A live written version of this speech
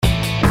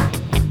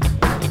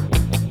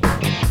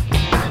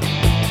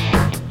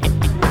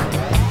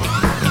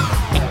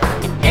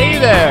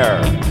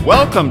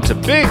Welcome to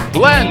Big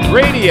Blend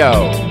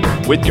Radio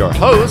with your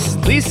hosts,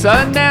 Lisa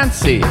and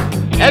Nancy,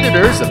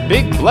 editors of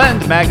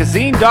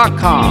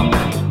BigBlendMagazine.com.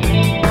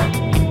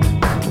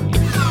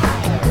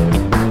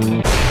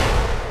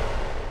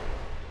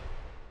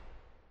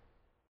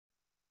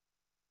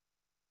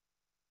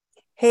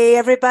 Hey,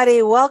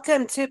 everybody.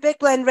 Welcome to Big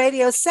Blend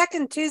Radio's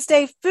second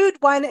Tuesday food,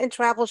 wine, and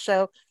travel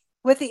show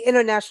with the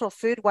International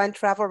Food, Wine,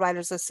 Travel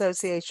Writers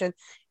Association.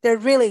 They're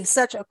really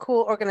such a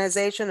cool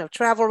organization of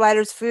travel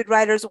writers, food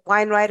writers,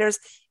 wine writers,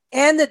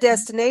 and the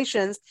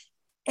destinations,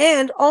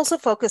 and also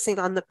focusing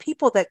on the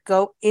people that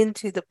go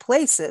into the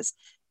places.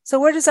 So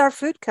where does our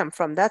food come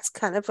from? That's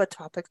kind of a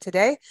topic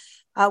today.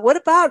 What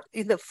about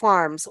the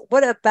farms?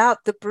 What about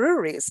the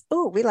breweries?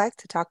 Oh, we like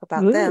to talk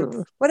about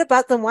them. What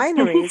about the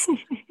wineries?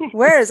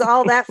 Where is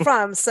all that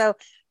from? So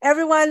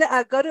everyone,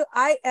 go to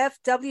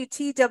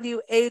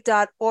ifwtwa.org,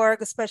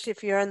 especially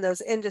if you're in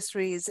those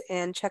industries,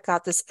 and check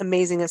out this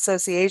amazing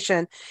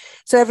association.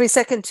 So every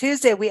second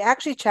Tuesday, we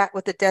actually chat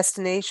with the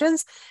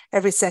destinations.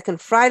 Every second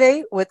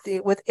Friday with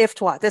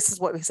IFTWA. This is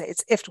what we say.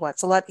 It's IFTWA.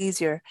 It's a lot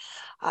easier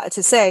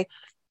to say.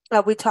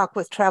 We talk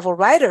with travel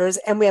writers,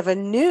 and we have a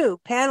new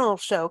panel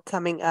show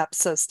coming up,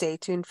 so stay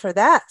tuned for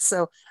that.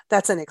 So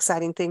that's an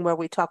exciting thing where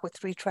we talk with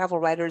 3 travel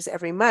writers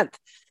every month.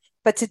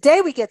 But today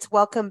we get to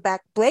welcome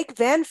back Blake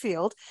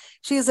Vanfield.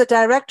 She is the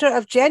director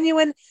of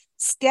Genuine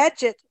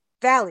Skagit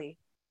Valley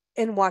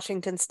in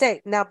Washington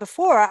State. Now,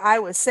 before I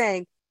was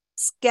saying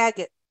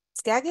Skagit.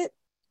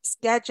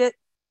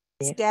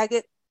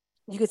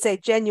 You could say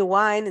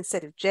genuine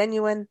instead of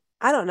genuine.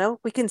 I don't know.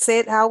 We can say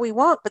it how we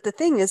want, but the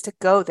thing is to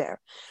go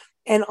there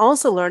and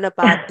also learn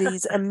about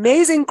these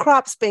amazing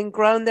crops being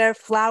grown there,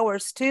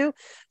 flowers too.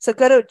 So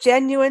go to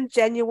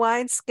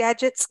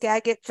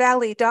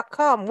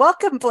SkagitValley.com.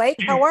 Welcome, Blake.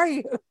 How are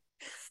you?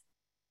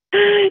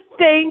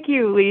 Thank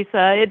you,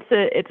 Lisa.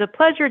 It's a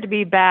pleasure to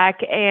be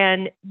back,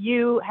 and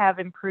you have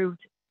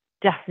improved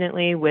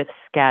definitely with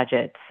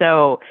Skagit.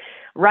 So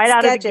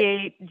out of the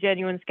gate,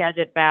 Genuine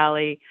Skagit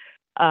Valley.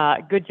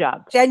 Good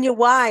job.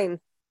 Genuine,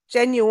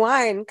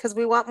 because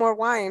we want more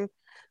wine.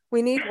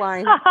 We need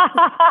wine.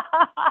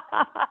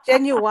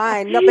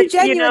 Genuine. No, but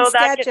genuine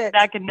Skagit.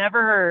 That can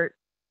never hurt.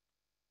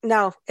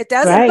 No, it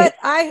doesn't. Right. But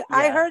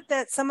I heard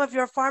that some of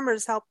your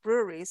farmers help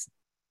breweries.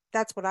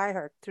 That's what I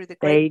heard through the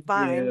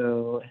grapevine. They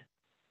do.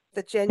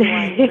 The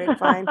genuine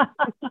grapevine.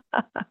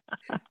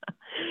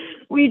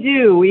 We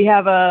do. We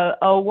have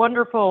a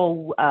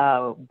wonderful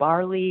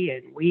barley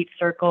and wheat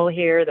circle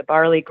here. The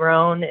barley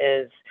grown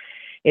is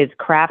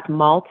craft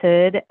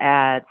malted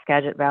at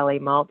Skagit Valley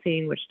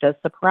Malting, which does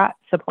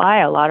supply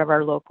a lot of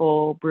our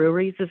local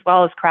breweries as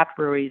well as craft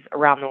breweries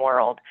around the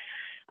world.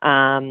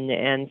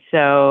 And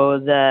so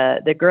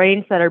the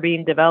grains that are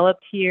being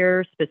developed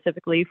here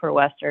specifically for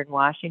Western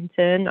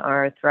Washington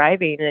are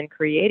thriving and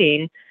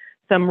creating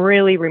some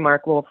really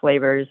remarkable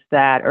flavors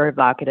that are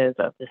evocative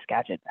of the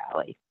Skagit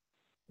Valley.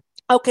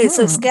 Okay,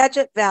 so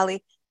Skagit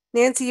Valley.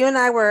 Nancy, you and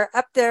I were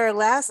up there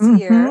last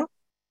year.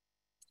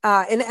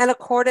 In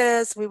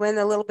Anacortes, we went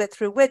a little bit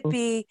through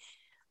Whitby.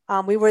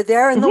 We were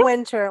there in the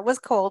winter. It was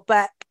cold,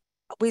 but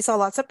we saw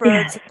lots of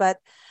birds. But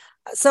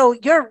so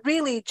you're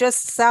really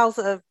just south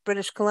of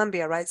British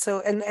Columbia, right? So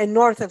and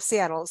north of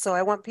Seattle. So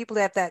I want people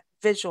to have that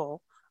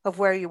visual of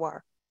where you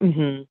are.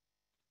 We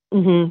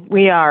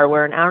are.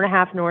 We're an hour and a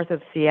half north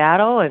of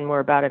Seattle, and we're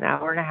about an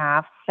hour and a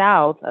half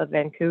south of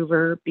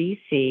Vancouver,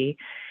 BC.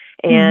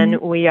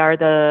 And we are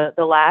the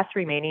last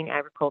remaining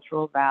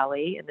agricultural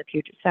valley in the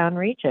Puget Sound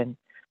region.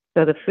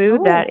 So the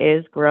food that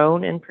is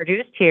grown and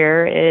produced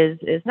here is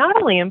not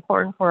only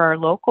important for our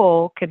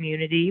local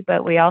community,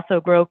 but we also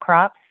grow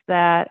crops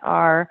that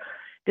are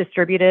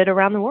distributed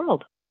around the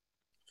world.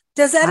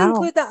 Does that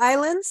include the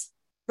islands,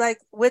 like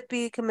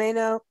Whitby,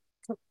 Camano?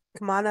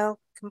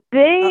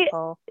 They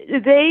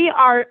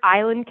are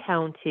island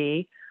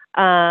county.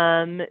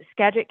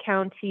 Skagit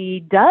County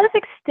does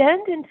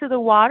extend into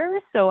the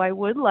water, so I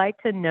would like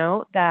to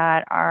note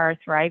that our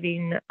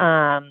thriving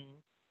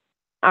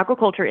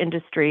aquaculture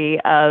industry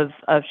of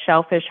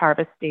shellfish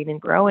harvesting and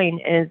growing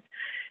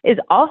is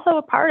also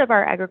a part of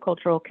our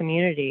agricultural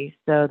community.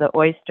 So the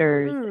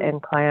oysters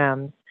and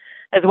clams,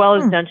 as well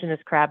as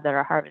Dungeness crab that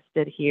are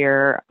harvested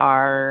here,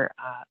 are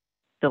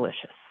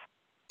delicious.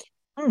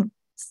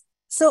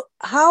 So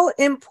how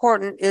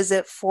important is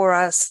it for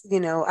us? You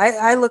know,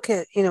 I look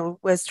at,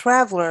 as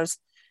travelers,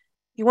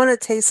 you want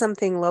to taste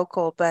something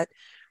local, but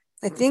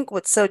I think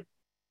what's so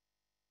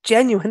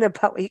genuine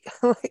about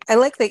I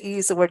like that you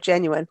use the word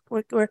genuine.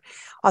 We're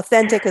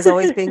authentic is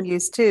always being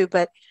used too,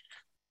 but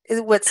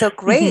what's so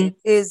great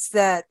is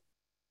that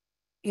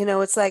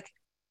it's like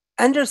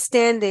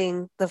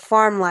understanding the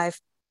farm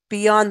life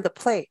beyond the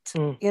plate.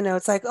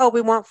 It's like, oh,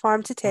 we want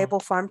farm to table,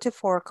 farm to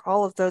fork,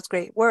 all of those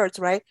great words,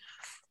 right?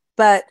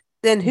 But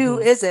then who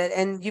is it?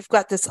 And you've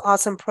got this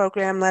awesome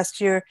program.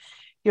 Last year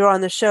you're on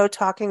the show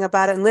talking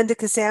about it, and Linda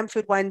Kazam,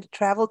 Food, Wine,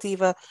 Travel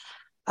Diva,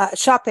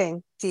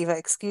 shopping diva,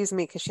 excuse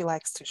me, because she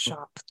likes to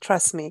shop.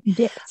 Trust me.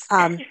 Yes.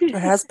 Her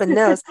husband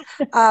knows.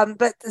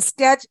 But the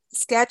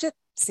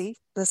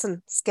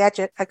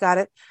Skagit, I got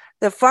it.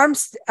 The You farm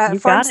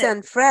got it.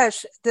 stand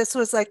fresh. This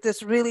was like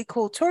this really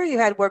cool tour you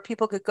had where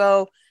people could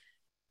go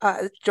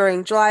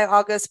during July,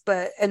 August,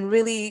 and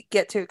really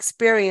get to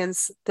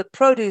experience the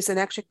produce and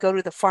actually go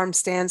to the farm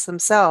stands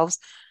themselves.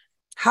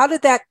 How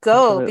did that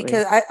go? Absolutely.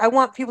 Because I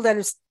want people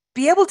to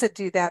be able to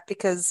do that,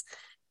 because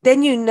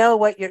then you know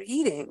what you're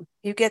eating.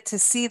 You get to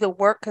see the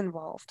work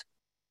involved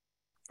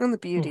and the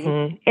beauty.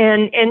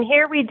 And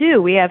here we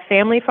do. We have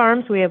family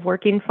farms, we have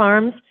working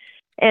farms,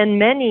 and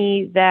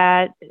many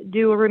that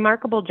do a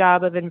remarkable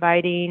job of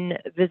inviting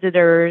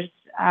visitors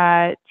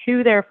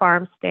to their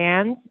farm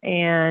stands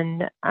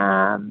and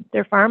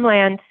their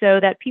farmland so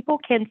that people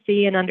can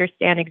see and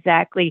understand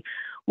exactly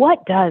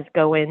what does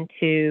go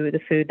into the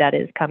food that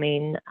is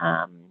coming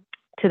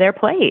to their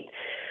plate.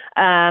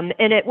 And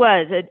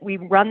we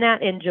run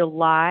that in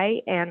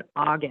July and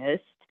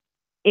August.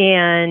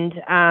 And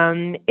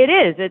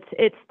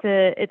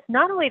it's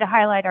not only to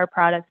highlight our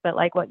products, but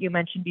like what you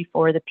mentioned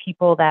before, the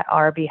people that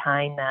are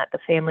behind that, the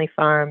family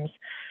farms,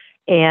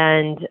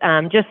 and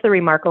just the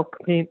remarkable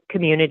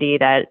community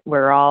that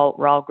we're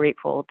all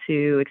grateful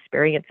to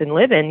experience and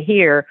live in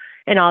here,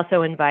 and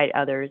also invite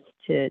others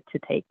to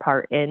take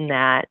part in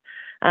that.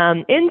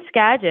 In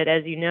Skagit,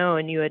 as you know,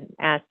 and you had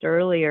asked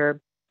earlier,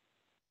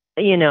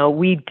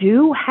 we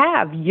do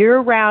have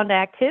year-round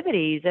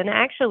activities, and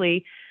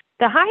actually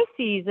the high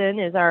season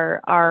is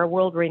our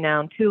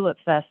world-renowned Tulip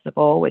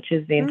Festival, which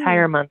is the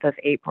entire month of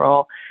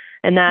April.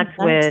 And that's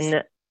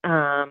when,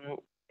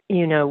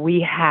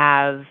 we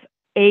have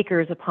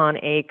acres upon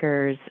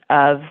acres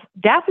of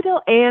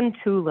daffodil and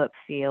tulip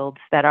fields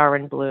that are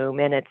in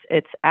bloom. And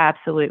it's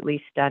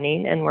absolutely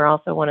stunning. And we're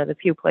also one of the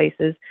few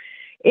places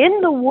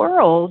in the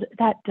world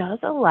that does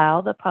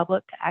allow the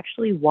public to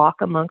actually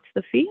walk amongst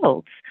the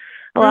fields.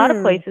 A lot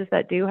of places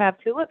that do have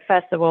tulip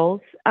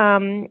festivals,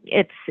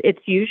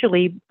 it's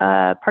usually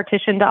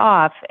partitioned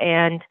off,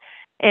 and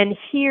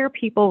here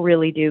people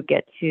really do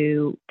get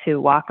to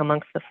walk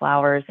amongst the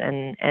flowers,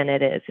 and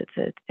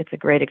it's a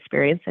great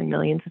experience, and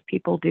millions of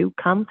people do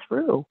come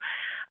through.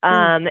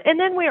 And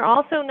then we're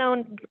also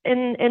known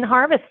in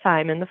harvest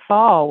time in the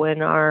fall,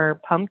 when our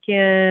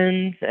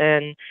pumpkins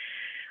and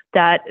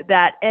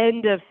that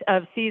end of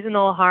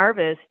seasonal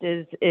harvest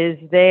is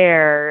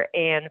there,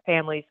 and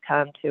families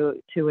come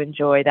to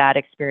enjoy that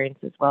experience,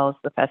 as well as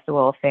the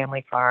Festival of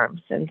Family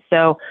Farms. And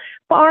so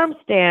Farm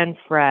Stand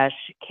Fresh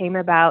came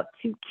about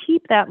to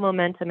keep that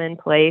momentum in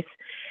place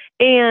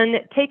and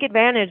take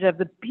advantage of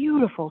the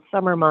beautiful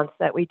summer months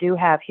that we do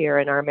have here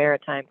in our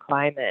maritime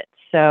climate.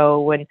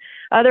 So when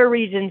other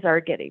regions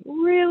are getting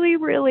really,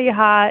 really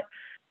hot,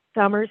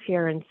 summers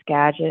here in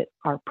Skagit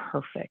are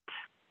perfect.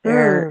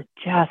 They're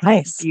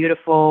just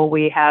beautiful.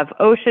 We have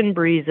ocean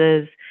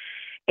breezes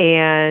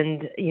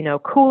and,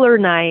 cooler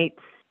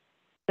nights.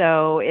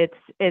 So it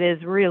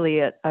is really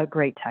a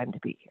great time to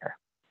be here.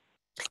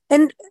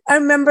 And I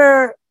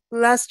remember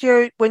last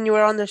year when you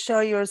were on the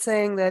show, you were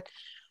saying that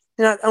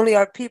not only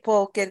are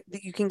people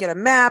you can get a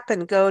map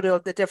and go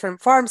to the different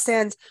farm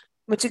stands,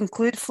 which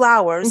include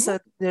flowers. So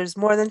there's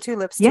more than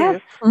tulips too,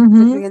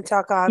 which we can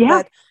talk on.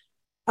 But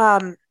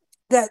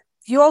that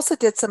you also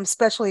did some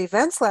special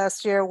events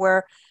last year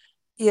where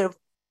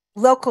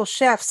local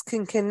chefs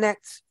can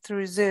connect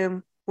through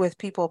Zoom with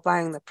people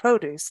buying the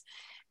produce.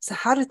 So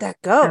how did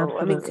that go?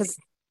 Absolutely. I mean, because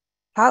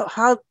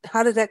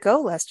how did that go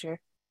last year?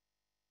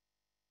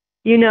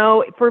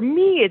 For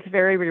me, it's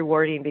very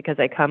rewarding because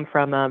I come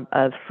from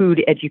a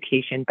food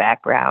education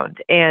background,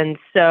 and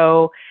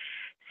so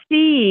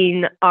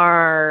seeing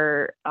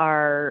our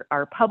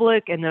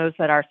public and those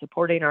that are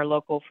supporting our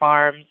local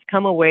farms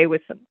come away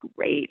with some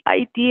great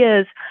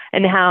ideas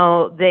and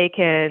how they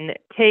can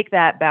take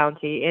that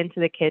bounty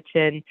into the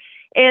kitchen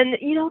and,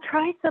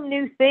 try some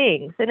new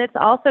things. And it's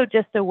also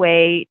just a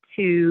way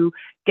to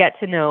get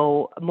to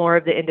know more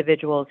of the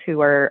individuals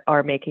who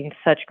are making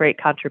such great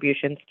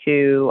contributions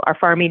to our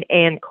farming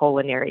and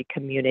culinary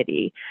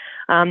community.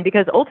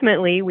 Because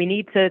ultimately we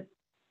need to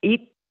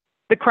eat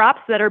the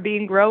crops that are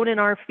being grown in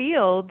our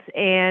fields,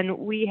 and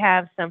we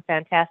have some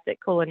fantastic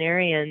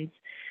culinarians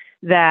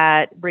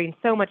that bring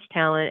so much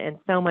talent and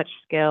so much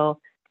skill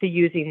to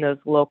using those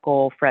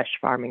local fresh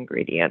farm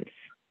ingredients.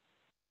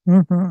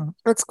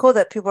 It's cool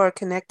that people are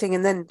connecting,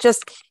 and then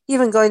just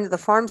even going to the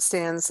farm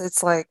stands,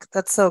 it's like,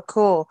 that's so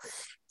cool.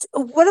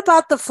 What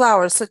about the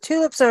flowers? So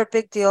tulips are a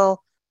big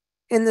deal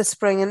in the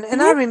spring, and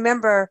I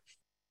remember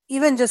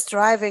even just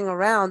driving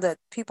around that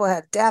people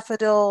had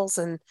daffodils,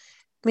 and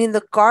I mean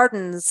the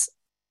gardens.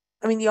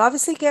 I mean, you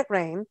obviously get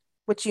rain,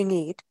 which you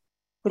need,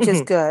 which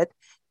is good.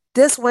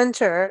 This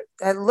winter,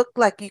 it looked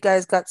like you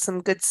guys got some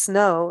good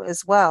snow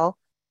as well.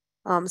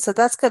 So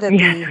that's going to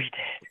be... Yes,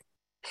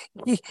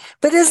 we did.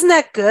 But isn't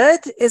that good?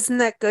 Isn't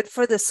that good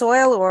for the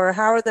soil, or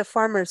how are the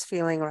farmers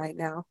feeling right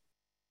now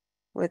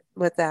with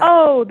that?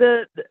 Oh,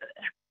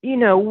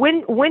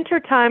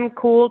 wintertime,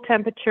 cool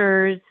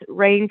temperatures,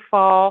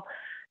 rainfall,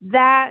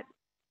 that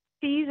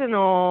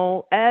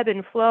seasonal ebb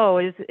and flow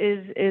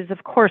is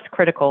of course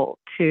critical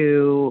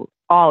to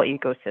all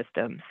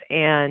ecosystems.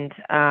 And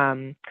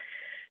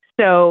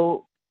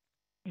so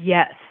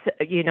Yes,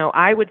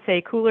 I would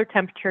say cooler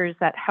temperatures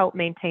that help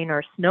maintain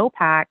our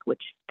snowpack,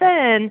 which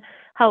then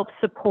helps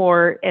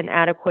support an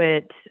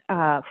adequate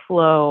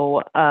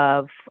flow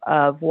of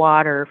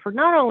water for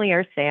not only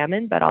our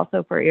salmon but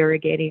also for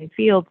irrigating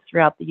fields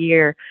throughout the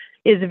year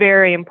is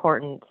very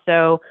important.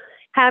 So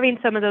having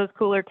some of those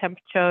cooler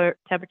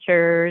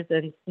temperatures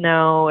and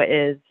snow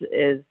is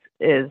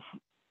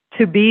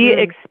to be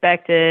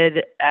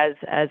expected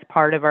as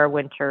part of our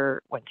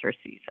winter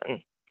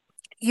season.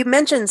 You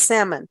mentioned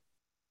salmon.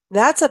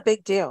 That's a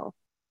big deal.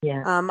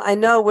 Yeah. I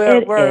know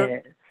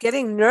we're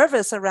getting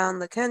nervous around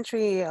the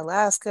country,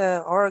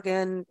 Alaska,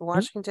 Oregon,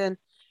 Washington,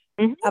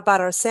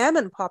 about our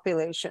salmon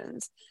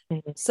populations.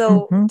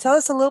 So tell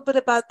us a little bit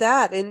about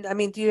that. And I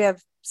mean, do you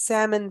have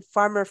salmon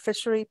farmer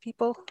fishery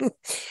people? You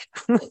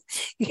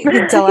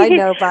can tell I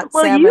know about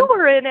salmon. You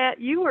were in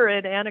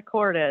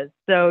Anacortes,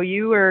 so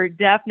you were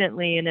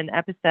definitely in an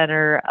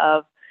epicenter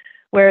of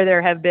where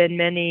there have been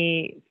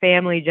many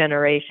family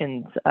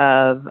generations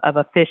of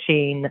a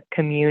fishing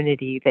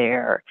community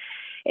there.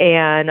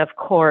 And of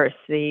course,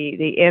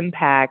 the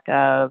impact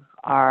of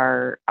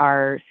our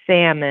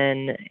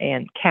salmon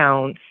and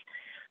counts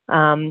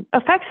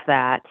affects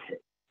that.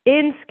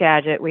 In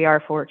Skagit, we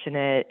are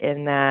fortunate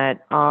in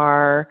that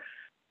our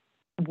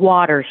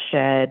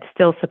watershed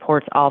still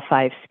supports all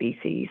 5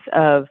 species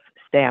of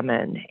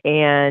salmon,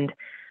 and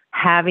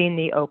having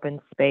the open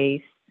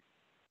space,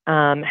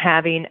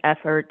 having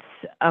efforts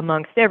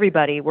amongst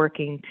everybody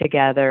working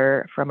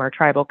together from our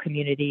tribal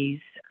communities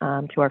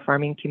to our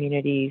farming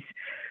communities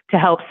to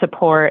help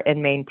support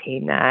and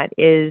maintain that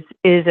is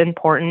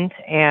important.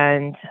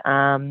 And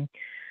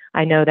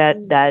I know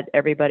that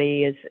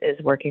everybody is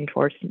working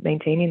towards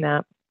maintaining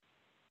that.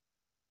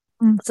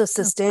 So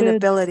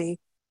sustainability.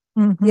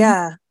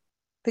 Yeah.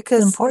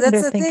 Because it's important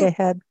that's to think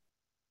ahead.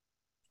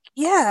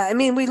 Yeah. I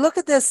mean, we look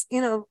at this,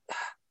 I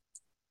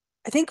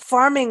think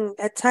farming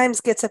at times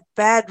gets a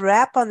bad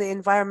rap on the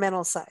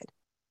environmental side.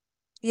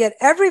 Yet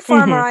every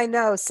farmer I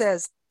know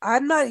says,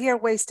 I'm not here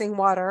wasting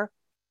water.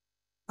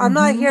 I'm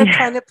not here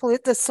trying to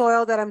pollute the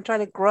soil that I'm trying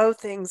to grow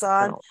things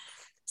on. No.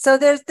 So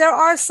there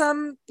are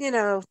some,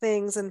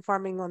 things in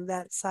farming on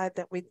that side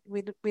that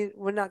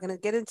we're not going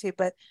to get into,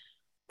 but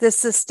the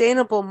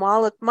sustainable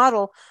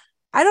model,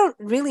 I don't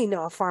really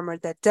know a farmer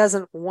that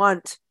doesn't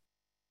want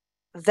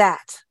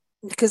that,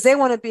 because they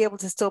want to be able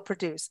to still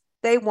produce.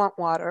 They want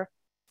water,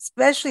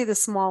 especially the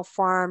small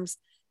farms,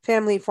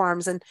 family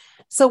farms. And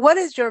so what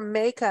is your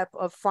makeup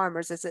of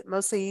farmers? Is it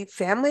mostly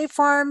family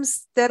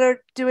farms that are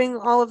doing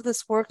all of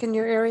this work in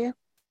your area?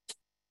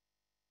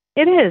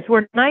 It is.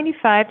 We're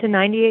 95 to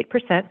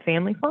 98%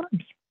 family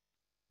farms.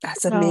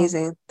 That's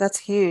amazing. That's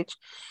huge.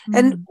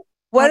 And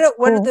what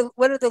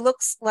are the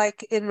looks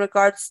like in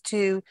regards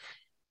to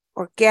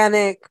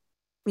organic,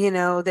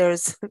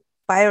 there's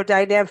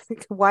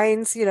biodynamic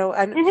wines,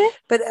 and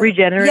but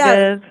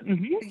regenerative.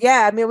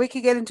 Yeah, I mean, we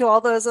could get into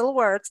all those little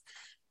words,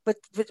 but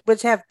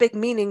which have big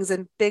meanings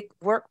and big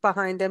work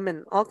behind them,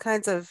 and all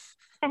kinds of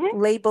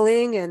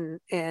labeling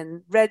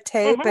and red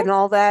tape and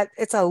all that.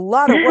 It's a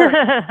lot of work.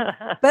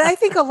 But I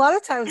think a lot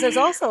of times there's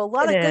also a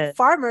lot of good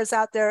farmers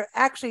out there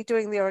actually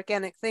doing the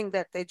organic thing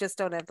that they just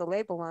don't have the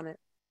label on it.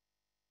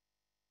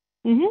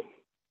 It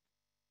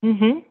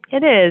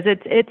is.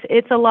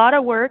 It's a lot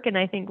of work, and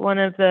I think one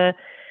of the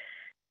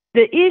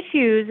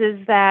issues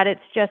is that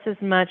it's just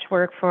as much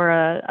work for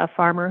a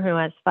farmer who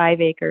has 5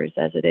 acres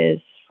as it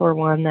is for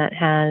one that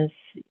has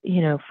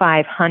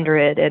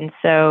 500, and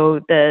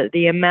so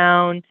the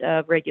amount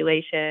of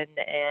regulation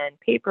and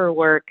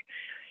paperwork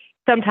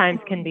sometimes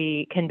can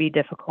be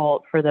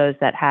difficult for those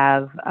that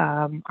are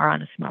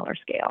on a smaller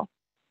scale.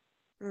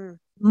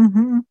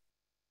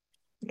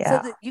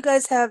 Yeah. So you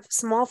guys have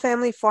small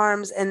family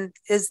farms, and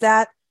is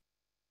that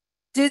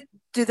do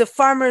the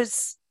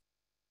farmers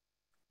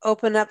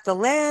open up the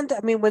land?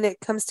 I mean, when it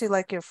comes to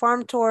like your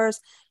farm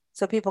tours,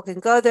 so people can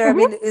go there. I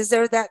mean, is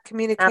there that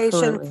communication,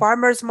 Absolutely.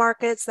 Farmers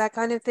markets, that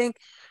kind of thing,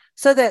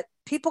 so that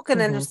people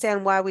can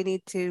understand why we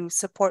need to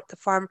support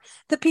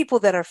the people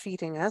that are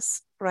feeding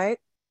us, right?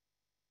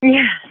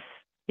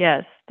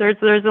 Yes.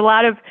 There's a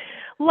lot of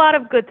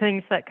good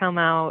things that come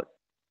out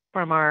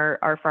from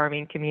our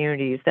farming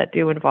communities that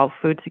do involve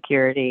food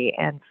security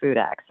and food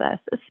access,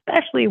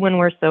 especially when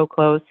we're so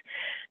close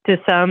to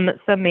some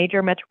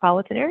major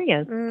metropolitan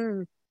areas.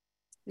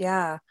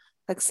 Yeah,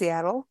 like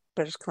Seattle,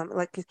 British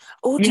Columbia.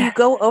 Do you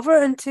go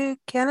over into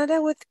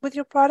Canada with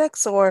your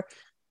products, or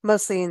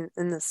mostly in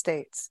the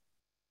States?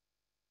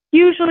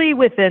 Usually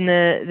within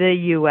the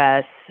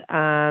U.S.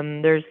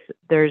 There's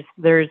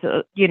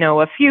a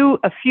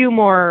few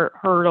more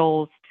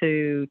hurdles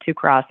to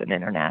cross an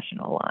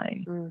international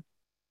line.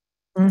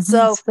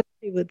 So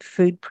especially with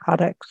food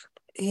products.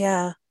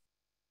 Yeah.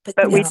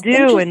 But we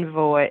do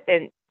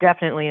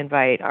definitely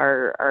invite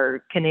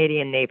our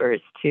Canadian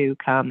neighbors to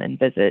come and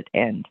visit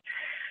and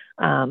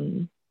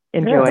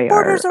enjoy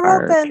our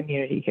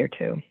community here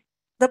too.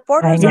 The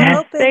borders are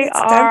open. It's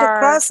time to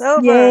cross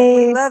over.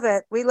 Yay. We love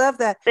it. We love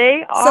that.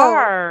 They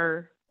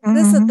are.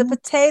 Listen, the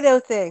potato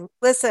thing.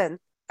 Listen,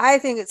 I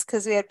think it's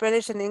because we had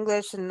British and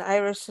English and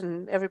Irish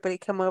and everybody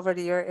come over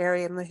to your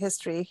area in the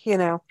history,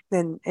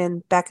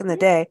 and back in the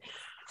day.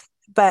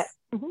 But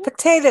Mhm.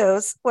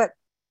 potatoes,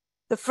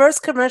 the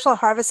first commercial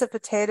harvest of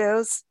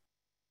potatoes,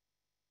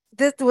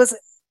 this was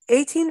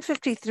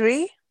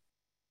 1853.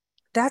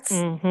 That's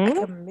like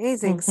Mhm.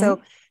 amazing. Mhm.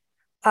 So,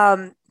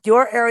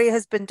 your area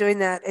has been doing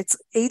that. It's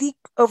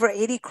over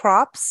 80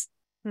 crops,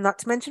 not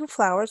to mention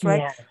flowers,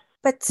 right? Yeah.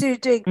 But to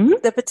doing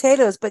Mhm. the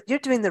potatoes, but you're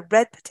doing the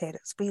red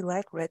potatoes. We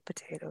like red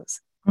potatoes.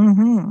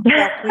 Mm-hmm. In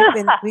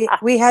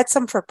fact, we had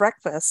some for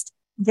breakfast.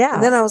 And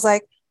then Yeah. I was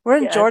like, we're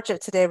in Yes. Georgia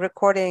today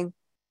recording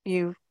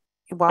you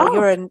while Oh.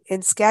 you're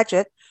in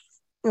Skagit,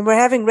 and we're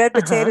having red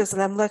Uh-huh. potatoes,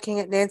 and I'm looking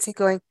at Nancy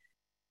going,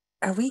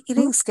 are we Mm-hmm.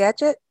 eating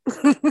Skagit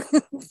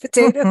Mm-hmm.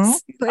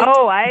 potatoes? Like,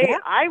 Oh, Yeah.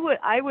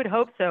 I would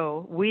hope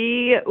so.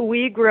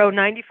 We grow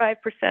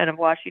 95% of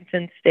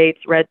Washington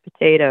State's red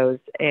potatoes,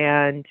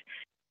 and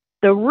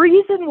the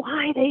reason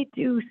why they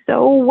do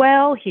so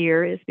well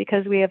here is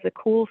because we have the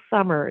cool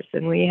summers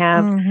and we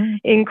have Mm-hmm.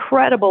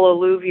 incredible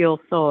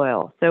alluvial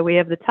soil. So we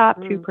have the top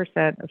mm,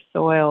 2% of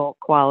soil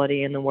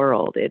quality in the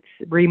world. It's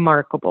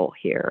remarkable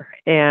here.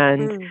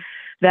 And mm,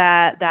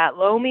 that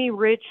loamy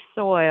rich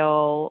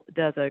soil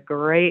does a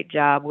great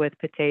job with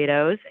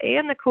potatoes,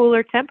 and the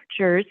cooler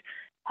temperatures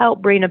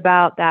help bring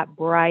about that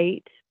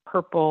bright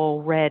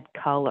purple red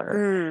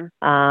color.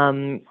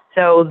 mm.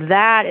 So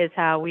that is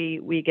how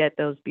we get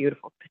those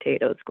beautiful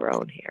potatoes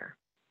grown here.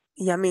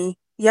 Yummy,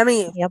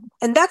 yummy. Yep.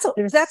 And that's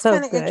They're that's so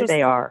kind of good. They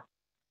interesting. are.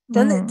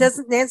 Mm.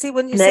 Doesn't Nancy,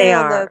 when you say They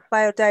on the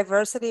are.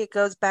 biodiversity, it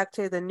goes back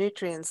to the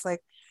nutrients.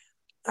 Like,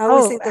 I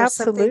always Oh, think there's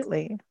something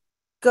absolutely.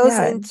 goes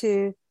Yeah.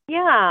 into,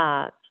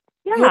 Yeah.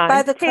 you're Yeah, by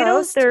and the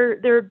potatoes coast.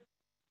 they're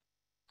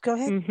Go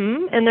ahead.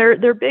 and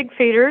they're big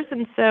feeders,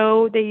 and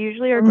so they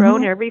usually are grown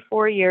Mm-hmm. every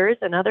 4 years,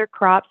 and other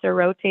crops are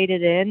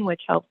rotated in,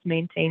 which helps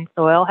maintain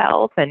soil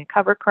health and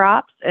cover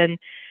crops. And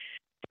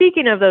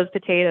speaking of those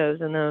potatoes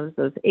and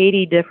those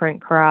 80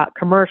 different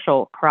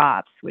commercial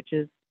crops, which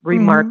is Mm-hmm.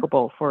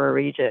 remarkable for a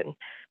region.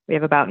 We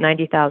have about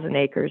 90,000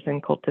 acres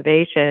in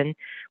cultivation.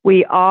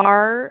 We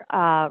are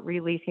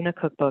releasing a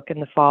cookbook in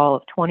the fall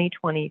of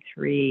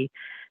 2023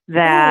 Ooh,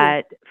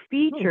 that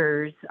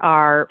features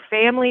our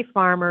family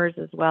farmers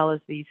as well as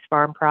these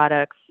farm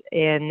products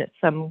in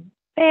some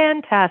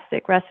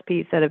fantastic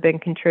recipes that have been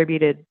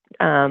contributed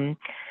to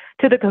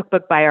the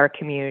cookbook by our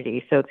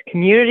community. So it's a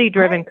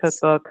community-driven nice.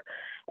 cookbook,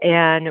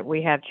 and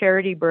we have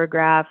Charity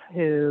Burgraff,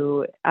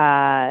 who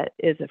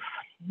is a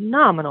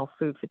phenomenal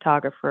food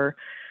photographer,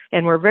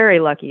 and we're very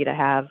lucky to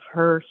have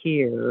her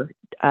here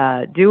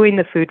doing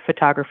the food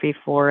photography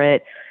for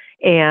it.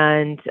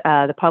 And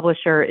the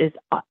publisher is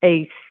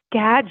a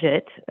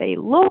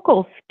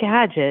local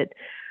Skagit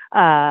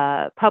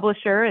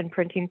publisher and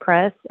printing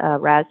press,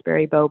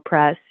 Raspberry Bow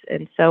Press.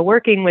 And so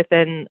working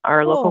within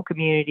our local Cool.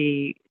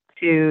 community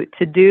to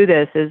do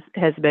this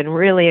has been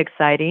really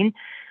exciting.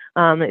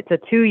 It's a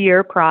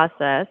 2-year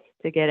process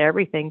to get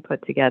everything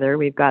put together.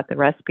 We've got the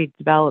recipe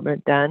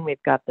development done.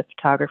 We've got the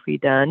photography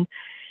done.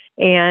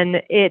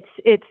 And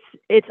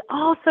it's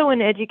also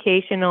an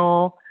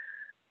educational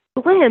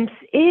glimpse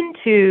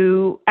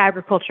into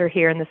agriculture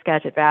here in the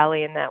Skagit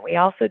Valley, in that we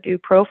also do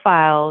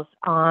profiles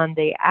on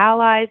the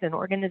allies and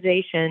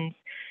organizations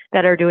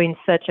that are doing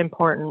such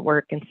important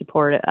work in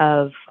support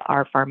of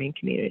our farming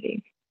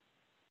community.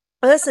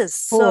 This is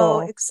so Cool.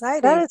 That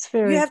exciting. is You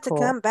very have to cool.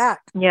 come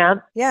back. Yeah,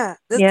 Yeah,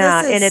 this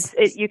yeah, and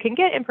is you can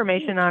get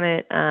information on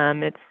it.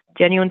 It's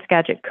Genuine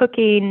Skagit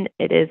Cooking.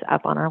 It is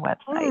up on our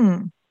website.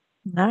 Mm.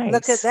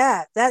 look at Nice.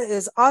 that. That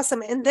is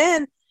awesome. And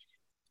then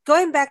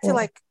going back to Cool.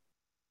 like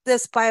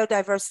this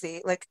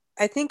biodiversity, like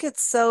I think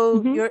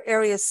Mm-hmm. your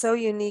area is so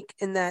unique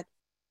in that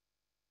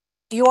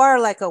you are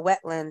like a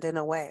wetland in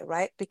a way,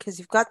 right? Because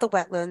you've got the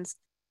wetlands,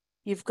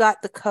 you've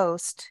got the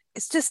coast.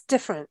 It's just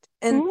different.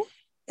 And Mm-hmm.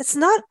 it's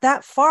not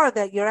that far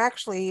that you're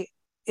actually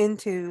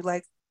into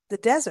like the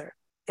desert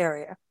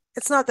area.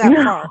 It's not that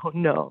No, far.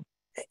 no,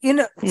 You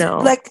know, no.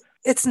 like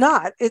it's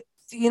not. It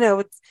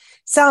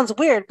sounds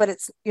weird, but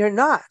you're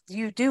not.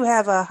 You do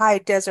have a high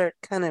desert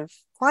kind of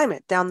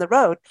climate down the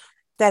road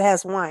that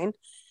has wine.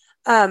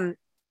 Um,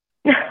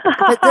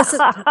 but this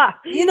is,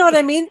 you know what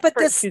I mean? But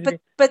this, Excuse me.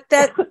 but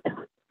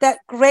that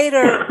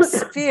greater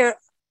sphere,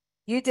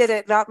 you did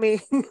it, not me.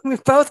 We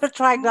both are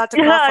trying not to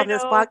Yeah, cough I on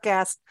this know.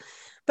 podcast.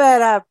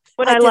 But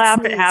When I I did laugh,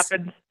 it sneeze.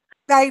 happens.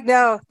 I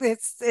know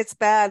it's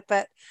bad,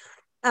 but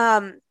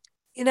um,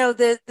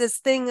 this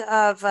thing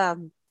of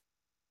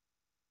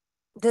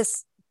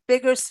this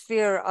bigger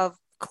sphere of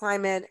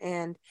climate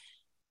and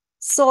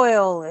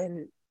soil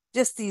and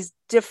just these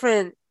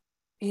different,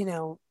 you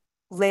know,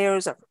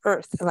 layers of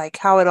earth, like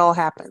how it all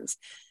happens.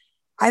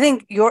 I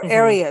think your Mm-hmm.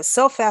 area is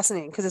so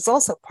fascinating because it's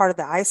also part of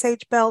the Ice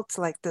Age belt,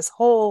 like this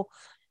whole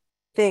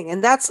thing.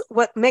 And that's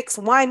what makes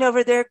wine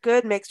over there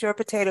good, makes your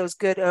potatoes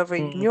good over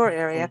in your Mm-hmm.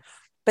 area.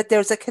 But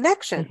there's a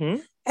connection.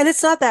 Mm-hmm. And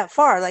it's not that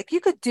far. Like you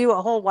could do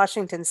a whole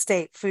Washington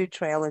State food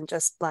trail and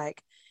just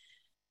like,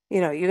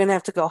 you're going to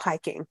have to go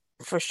hiking.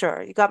 for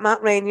sure. You got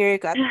Mount Rainier, you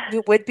got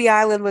Whidbey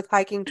Island with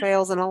hiking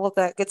trails and all of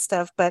that good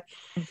stuff, but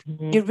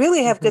you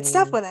really have good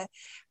stuff with it.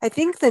 I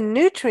think the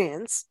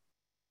nutrients,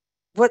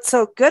 what's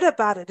so good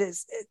about it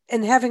is,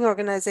 and having an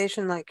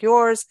organization like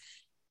yours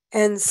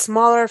and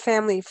smaller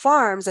family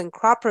farms and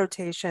crop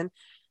rotation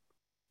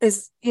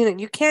is,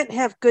 you can't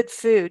have good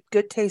food,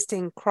 good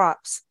tasting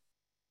crops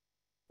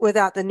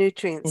without the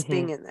nutrients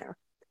being in there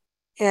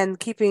and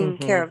keeping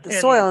care of the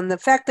soil. And the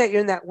fact that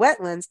you're in that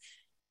wetlands,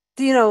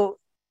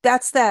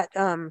 that's that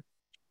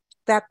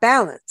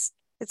balance.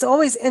 It's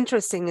always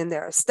interesting in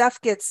there. Stuff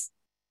gets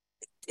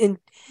in.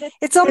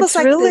 It's almost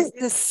like really,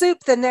 the soup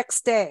the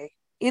next day.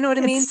 You know what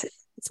I mean?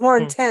 It's more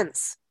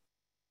intense.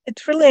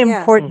 It's really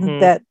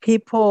important that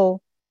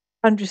people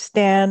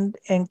understand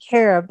and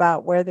care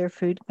about where their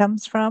food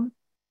comes from,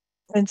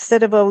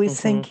 instead of always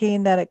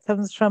thinking that it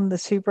comes from the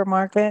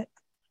supermarket.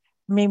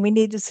 I mean, we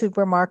need the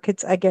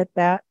supermarkets. I get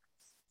that,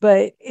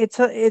 but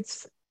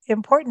it's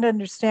important to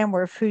understand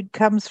where food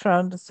comes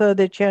from, so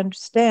that you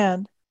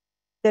understand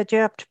that you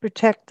have to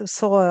protect the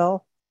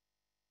soil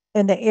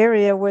and the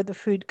area where the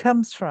food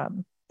comes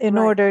from in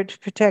order to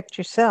protect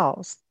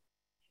yourselves.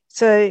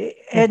 So,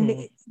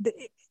 and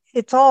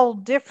it's all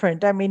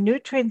different. I mean,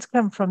 nutrients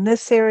come from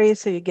this area,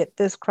 so you get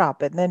this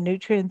crop, and then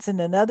nutrients in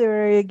another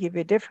area give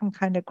you a different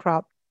kind of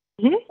crop,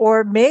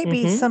 or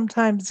maybe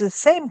sometimes the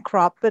same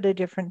crop, but a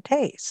different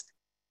taste,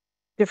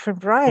 different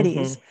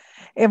varieties.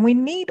 And we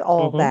need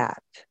all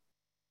that.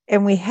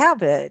 And we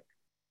have it.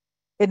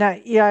 And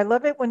I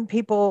love it when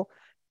people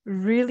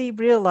really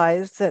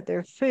realize that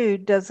their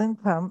food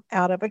doesn't come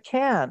out of a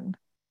can.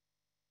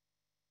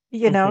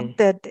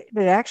 That it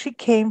actually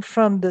came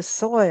from the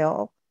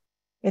soil,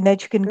 and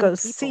that you can go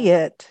see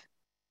it.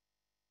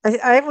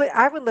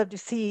 I would love to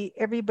see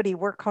everybody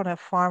work on a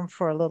farm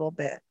for a little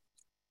bit.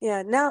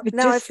 Yeah, now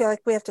I feel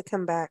like we have to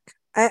come back.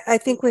 I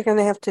think we're going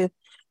to have to.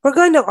 We're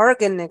going to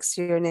Oregon next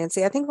year,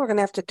 Nancy. I think we're going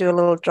to have to do a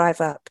little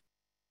drive up.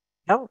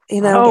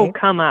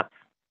 Come up.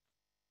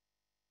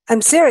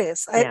 I'm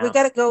serious. We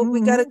got to go.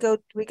 We got to go.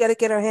 We got to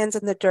get our hands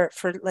in the dirt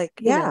for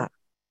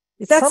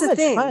It's that's so the much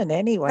thing. fun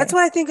anyway. That's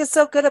what I think is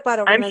so good about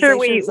organizations. I'm sure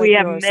we like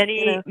have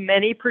yours,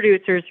 many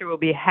producers who will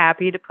be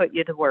happy to put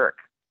you to work.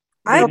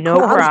 No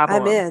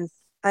problem.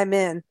 I'm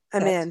in.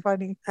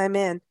 Funny. I'm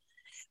in.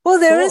 Well,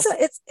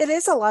 it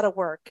is a lot of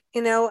work,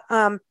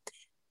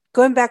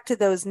 going back to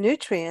those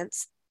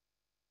nutrients.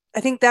 I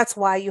think that's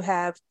why you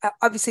have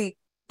obviously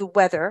the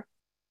weather,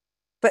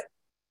 but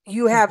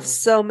you have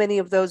so many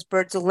of those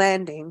birds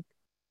landing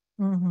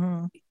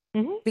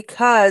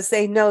because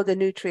they know the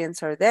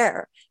nutrients are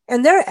there,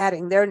 and they're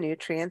adding their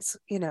nutrients.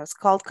 It's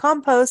called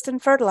compost and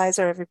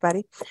fertilizer,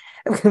 everybody.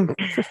 Yes.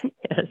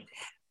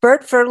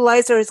 Bird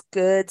fertilizer is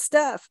good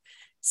stuff.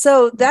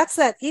 So that's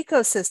that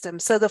ecosystem.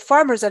 So the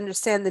farmers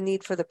understand the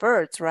need for the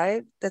birds,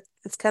 right?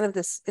 It's kind of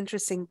this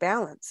interesting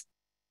balance.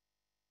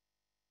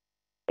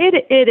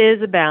 It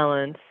is a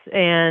balance,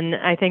 and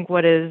I think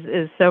what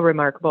is so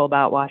remarkable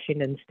about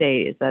Washington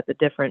State is that the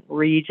different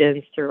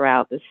regions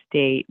throughout the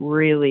state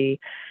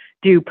really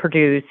do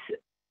produce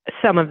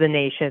some of the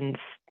nation's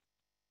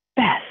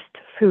best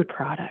food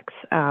products,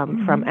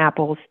 from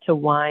apples to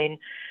wine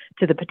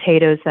to the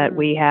potatoes that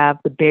we have,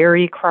 the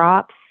berry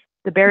crops.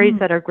 The berries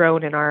that are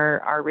grown in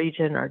our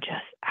region are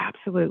just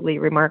absolutely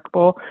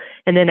remarkable.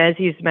 And then, as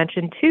you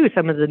mentioned too,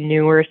 some of the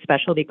newer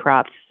specialty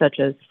crops, such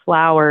as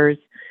flowers,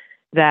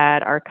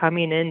 that are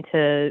coming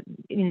into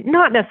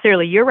not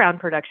necessarily year-round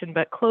production,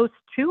 but close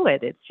to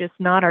it. It's just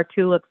not our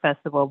tulip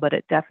festival, but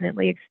it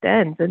definitely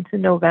extends into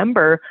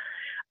November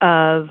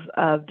of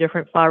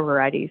different flower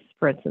varieties,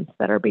 for instance,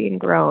 that are being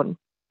grown.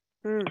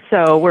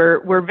 So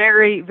we're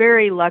very,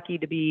 very lucky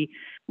to be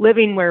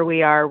living where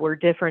we are, where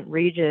different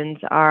regions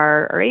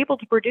are able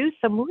to produce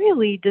some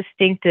really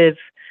distinctive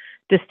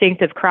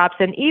crops.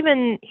 And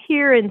even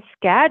here in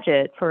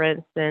Skagit, for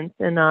instance,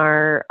 in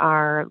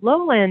our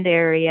lowland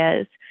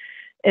areas,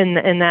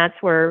 and that's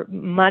where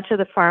much of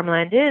the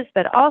farmland is,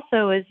 but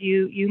also as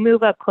you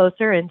move up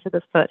closer into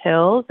the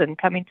foothills and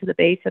coming to the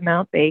base of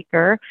Mount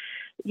Baker,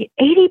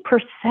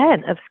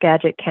 80% of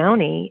Skagit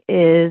County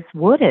is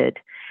wooded.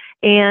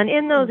 And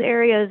in those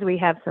areas, we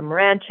have some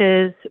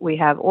ranches, we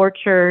have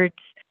orchards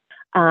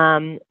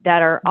that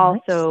are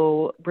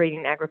also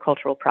bringing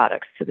agricultural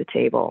products to the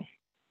table.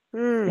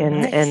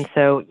 And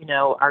so,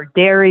 our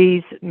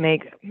dairies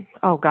make,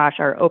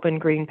 our open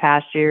green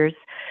pastures.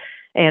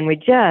 And we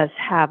just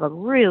have a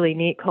really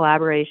neat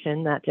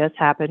collaboration that just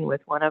happened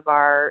with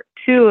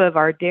two of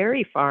our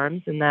dairy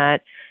farms, and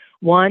that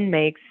one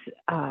makes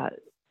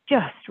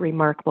just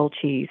remarkable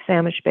cheese,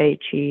 Samish Bay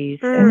cheese,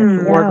 and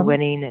it's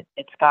award-winning.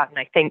 It's gotten,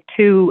 I think,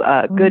 2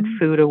 Good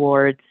Food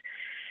Awards.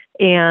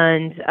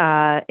 And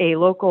a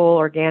local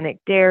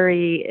organic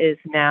dairy is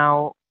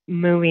now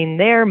moving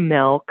their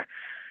milk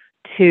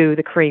to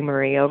the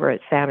creamery over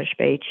at Samish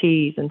Bay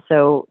Cheese. And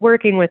so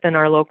working within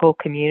our local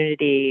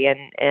community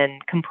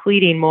and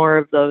completing more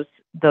of those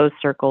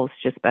circles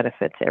just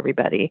benefits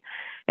everybody,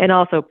 and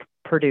also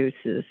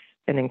produces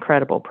an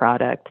incredible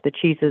product. The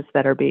cheeses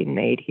that are being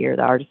made here,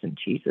 the artisan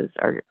cheeses,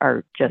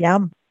 are just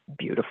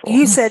beautiful.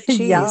 You said cheese.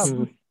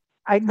 Yum.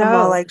 I know. I'm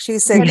all like, she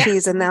said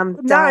cheese, and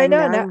I'm dying. No.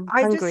 I'm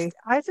hungry.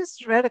 I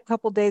just read a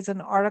couple days an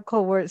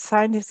article where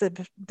scientists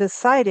have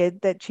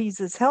decided that cheese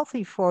is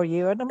healthy for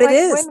you, and I'm It like,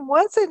 is. when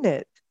wasn't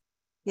it?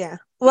 Yeah.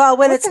 Well,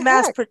 when What it's the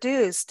mass heck?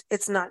 produced,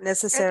 it's not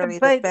necessarily the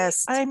But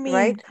best, I mean,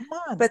 right? come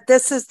on. But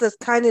this is the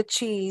kind of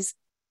cheese.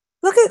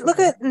 Look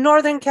at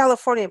Northern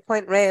California,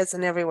 Point Reyes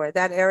and everywhere.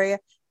 That area,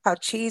 how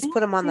cheese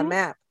put them on the Mhm.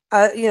 map.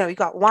 You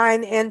got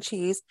wine and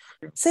cheese.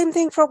 Same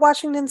thing for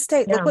Washington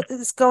State. Look Yeah. what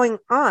is going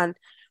on.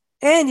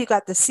 And you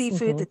got the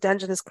seafood, Mhm. the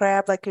Dungeness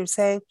crab, like you're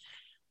saying.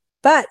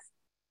 But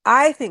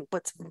I think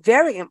what's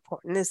very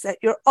important is that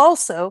you're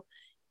also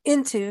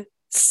into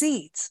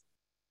seeds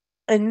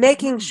and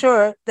making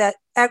sure that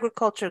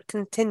agriculture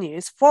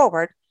continues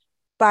forward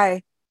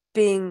by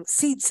being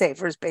seed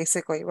savers,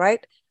 basically,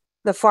 right?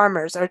 The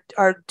farmers are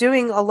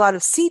doing a lot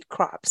of seed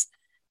crops,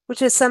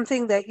 which is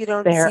something that you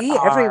don't There see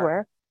are.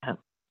 everywhere.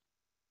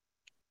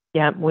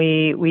 Yeah,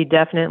 we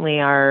definitely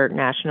are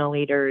national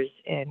leaders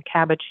in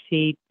cabbage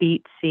seed,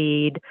 beet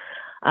seed.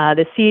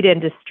 The seed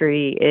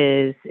industry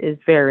is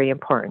very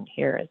important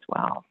here as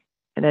well,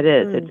 and it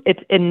is.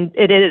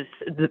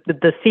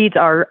 The seeds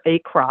are a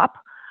crop,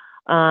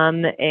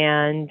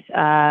 and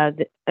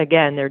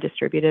again, they're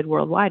distributed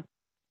worldwide.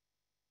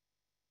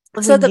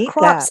 So the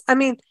crops. I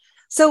mean,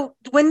 so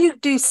when you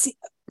do see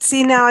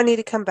now, I need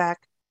to come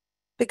back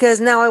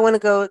because now I want to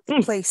go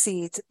play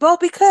seeds. Well,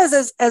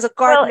 because as a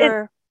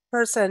gardener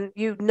person,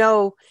 you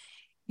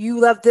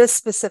love this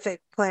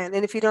specific plant,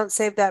 and if you don't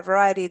save that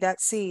variety,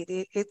 that seed,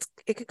 it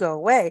could go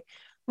away.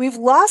 We've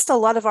lost a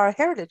lot of our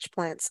heritage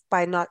plants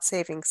by not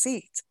saving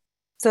seeds.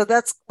 So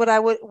that's what I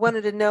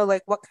wanted to know.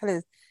 Like, what kind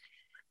of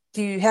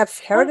do you have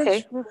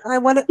heritage? Okay. I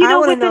want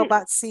to know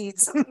about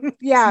seeds.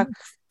 Yeah.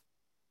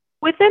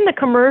 Within the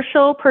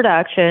commercial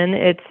production,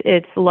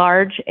 it's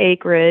large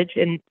acreage,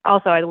 and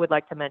also I would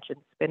like to mention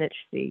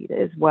spinach seed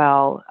as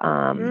well.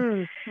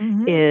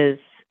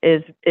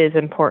 Is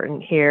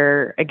important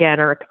here. Again,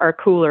 our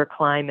cooler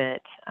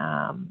climate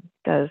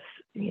does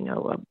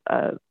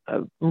a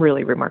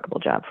really remarkable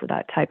job for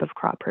that type of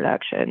crop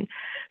production.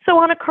 So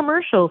on a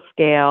commercial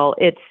scale,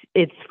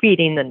 it's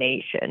feeding the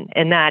nation,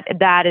 and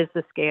that is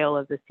the scale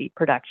of the seed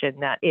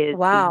production that is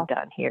being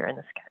done here in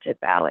the Skagit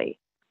Valley.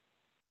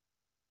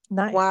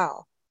 Nice.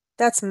 Wow,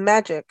 that's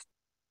magic.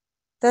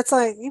 That's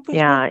like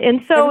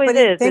and so it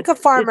is. Think a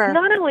farmer. It's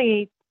not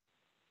only.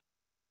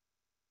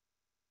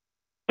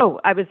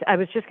 Oh, I was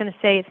just going to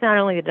say it's not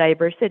only the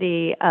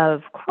diversity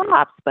of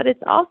crops, but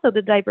it's also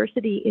the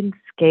diversity in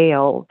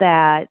scale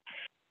that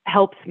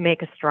helps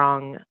make a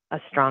strong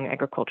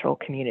agricultural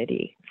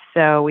community.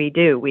 So we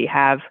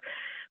have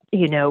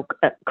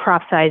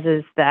crop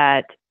sizes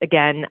that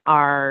again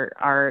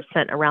are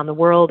sent around the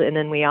world, and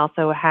then we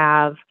also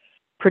have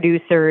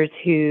producers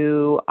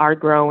who are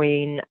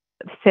growing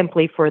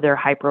simply for their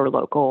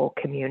hyper-local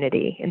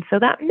community, and so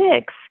that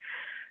mix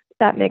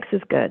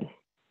is good.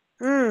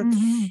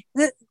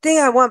 The thing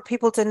I want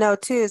people to know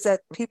too is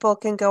that people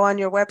can go on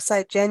your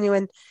website,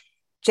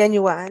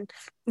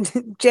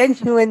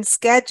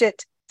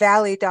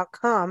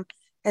 genuineskagit.valley.com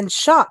and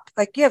shop.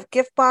 Like you have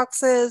gift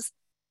boxes,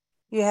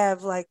 you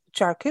have like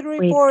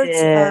charcuterie boards.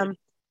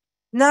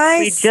 Nice.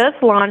 We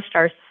just launched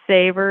our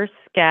Savor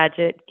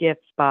Skagit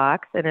gift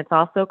box, and it's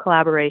also a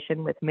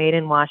collaboration with Made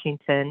in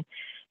Washington,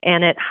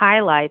 and it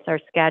highlights our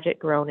Skagit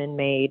grown and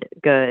made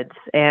goods.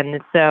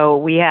 And so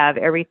we have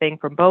everything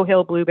from Bow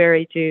Hill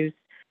blueberry juice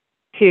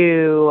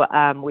to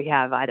we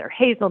have either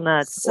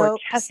hazelnuts or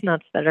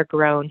chestnuts that are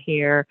grown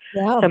here.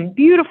 Wow. Some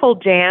beautiful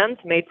jams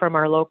made from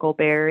our local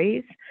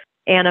berries,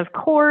 and of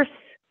course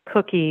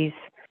cookies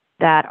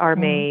that are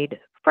made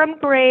from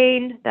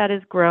grain that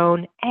is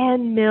grown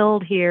and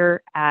milled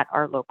here at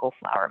our local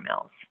flour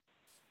mills.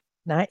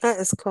 Nice. That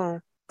is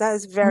cool. That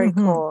is very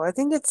cool. I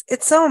think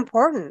it's so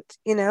important,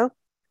 with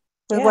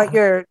what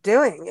you're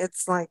doing.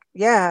 It's like,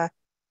 how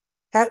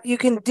you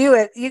can do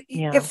it.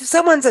 If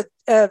someone's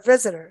a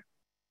visitor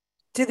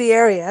to the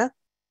area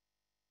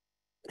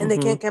and they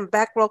can't come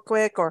back real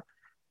quick or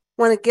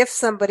want to gift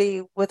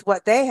somebody with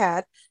what they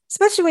had,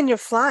 especially when you're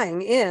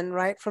flying in,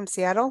 right, from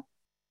Seattle,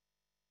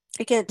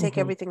 you can't take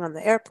everything on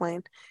the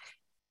airplane.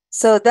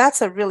 So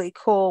that's a really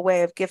cool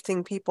way of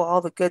gifting people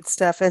all the good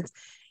stuff. And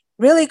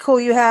really cool.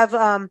 You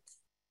have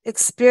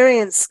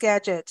Experience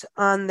Skagit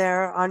on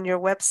your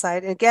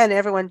website. Again,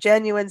 everyone,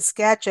 Genuine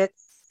Skagit,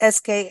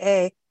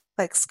 SKA,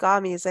 like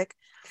ska music,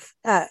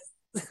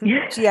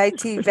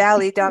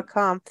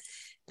 GITvalley.com.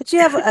 But you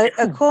have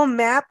a cool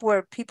map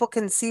where people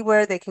can see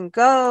where they can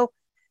go,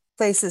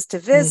 places to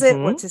visit,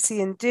 what to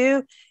see and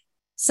do.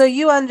 So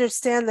you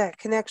understand that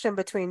connection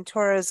between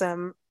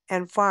tourism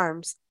and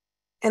farms.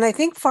 And I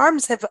think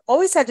farms have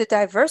always had to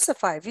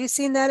diversify. Have you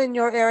seen that in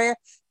your area,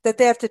 that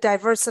they have to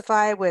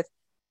diversify with,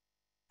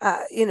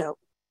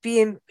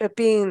 being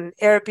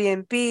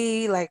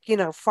Airbnb, like,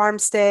 farm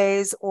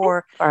stays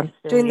or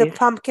doing the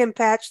pumpkin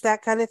patch,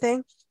 that kind of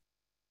thing?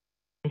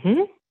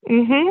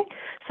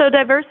 So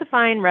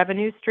diversifying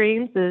revenue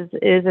streams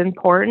is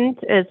important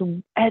as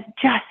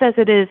just as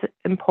it is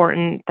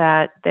important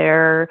that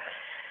there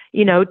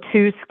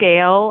to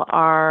scale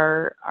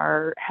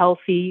our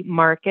healthy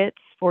markets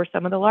for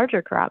some of the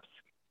larger crops.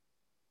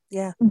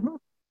 Yeah. Mm-hmm.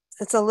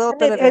 It's a little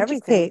bit of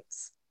everything.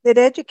 It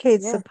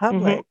educates the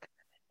public.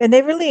 And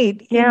they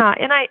really,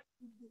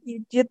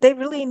 they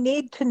really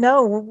need to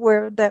know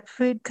where that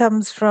food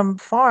comes from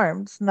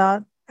farms,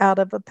 not out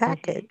of a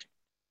package.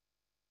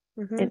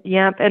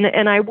 Yep,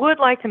 and I would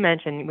like to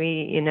mention,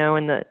 we, in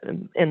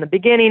the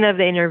beginning of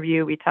the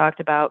interview, we talked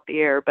about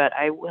beer, but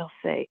I will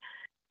say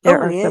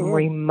there are some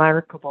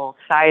remarkable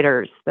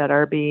ciders that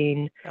are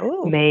being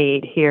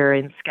made here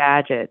in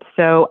Skagit.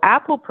 So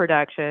apple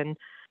production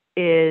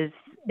is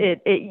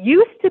it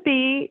used to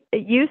be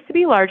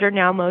larger.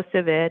 Now most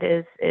of it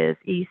is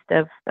east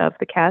of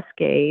the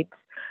Cascades,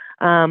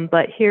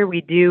 but here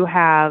we do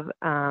have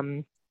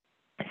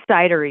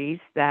cideries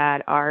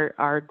that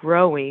are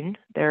growing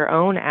their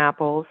own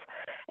apples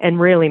and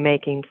really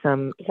making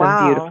some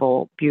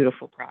beautiful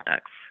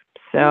products.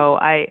 So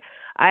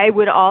I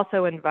would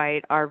also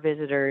invite our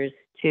visitors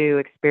to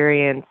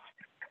experience.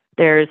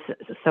 There's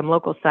some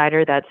local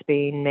cider that's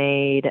being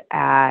made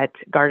at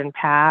Garden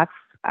Path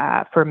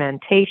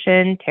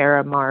Fermentation,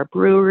 Terramar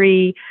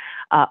Brewery.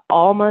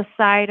 Alma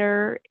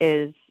cider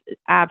is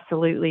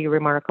absolutely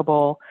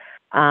remarkable.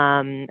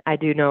 I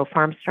do know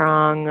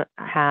Farmstrong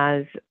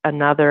has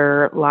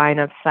another line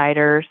of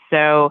cider.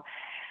 So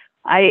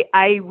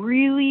I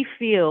really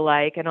feel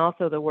like, and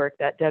also the work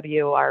that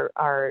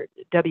our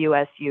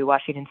WSU,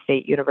 Washington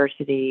State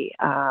University,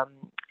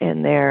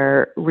 and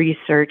their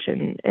research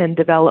and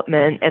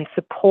development and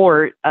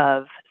support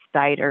of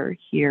cider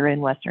here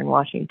in Western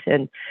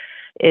Washington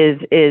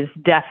is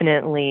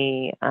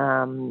definitely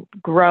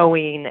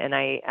growing, and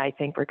I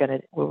think we're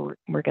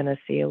gonna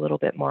see a little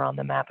bit more on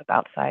the map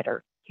about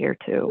cider here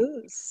too.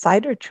 Ooh,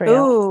 cider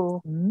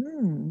trail.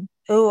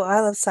 Oh,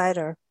 I love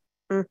cider.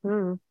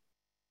 Mm-hmm.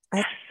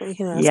 I was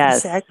gonna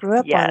say, I grew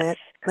up on it.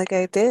 Like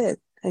I did.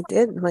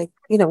 Like,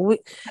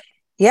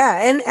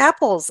 and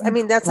apples. I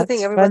mean, that's the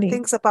thing. Everyone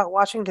thinks about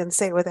Washington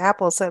State with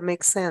apples, so it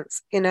makes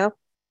sense, It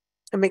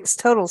makes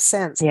total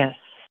sense. Yes.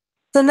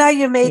 So now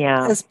you made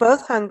us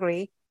both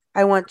hungry.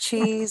 I want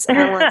cheese.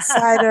 I want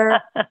cider.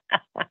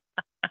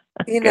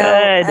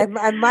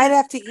 I might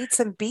have to eat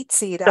some beet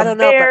seed. I don't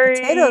know,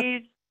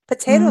 but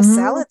potato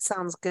salad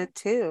sounds good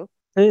too.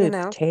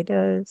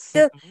 Potatoes.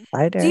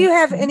 Cider. Do you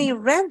have any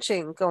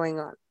ranching going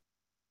on?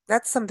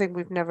 That's something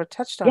we've never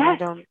touched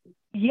on.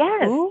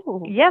 Yes.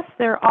 Ooh. Yes,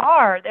 there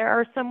are. There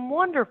are some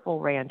wonderful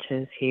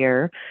ranches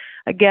here.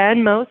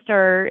 Again, most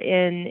are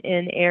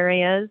in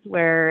areas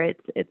where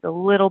it's a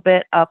little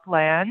bit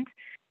upland.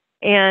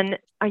 And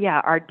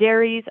our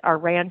dairies, our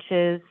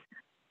ranches,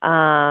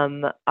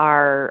 our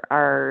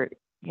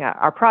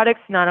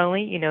products, not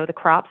only, the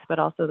crops, but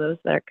also those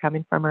that are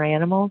coming from our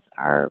animals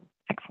are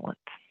excellent.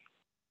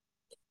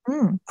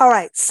 All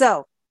right.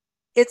 So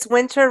it's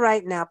winter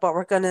right now, but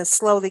we're going to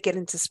slowly get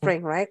into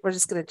spring, right? We're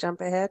just going to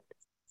jump ahead.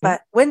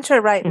 But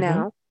winter right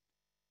now,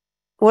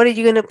 what are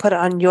you going to put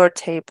on your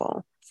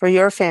table for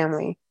your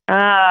family?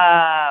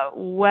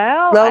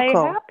 Well,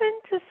 local. I happen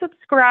to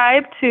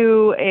subscribe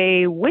to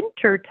a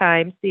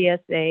wintertime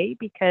CSA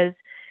because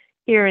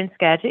here in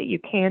Skagit, you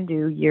can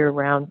do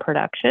year-round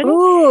production.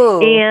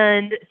 Ooh.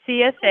 And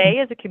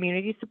CSA is a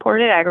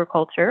community-supported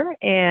agriculture,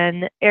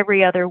 and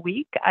every other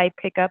week I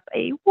pick up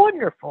a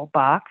wonderful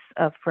box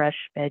of fresh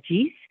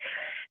veggies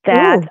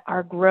that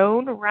are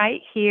grown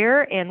right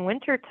here. In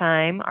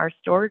wintertime, our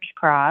storage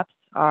crops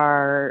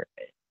are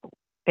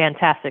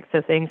fantastic.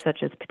 So things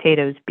such as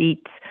potatoes,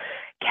 beets,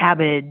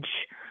 cabbage.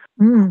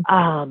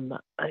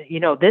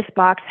 This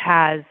box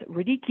has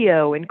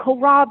radicchio and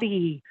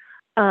kohlrabi,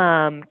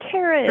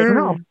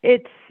 carrots.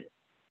 It's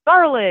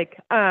garlic.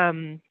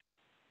 And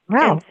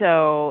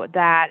so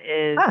that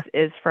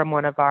is from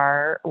one of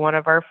our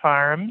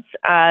farms.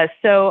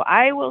 So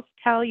I will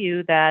tell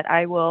you that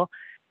I will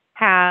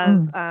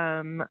have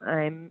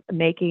I'm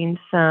making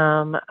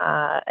some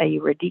a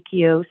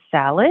radicchio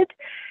salad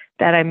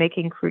that I'm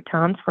making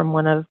croutons from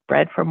one of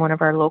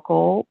our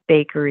local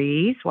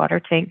bakeries, Water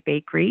Tank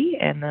Bakery,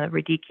 and the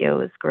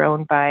radicchio is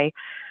grown by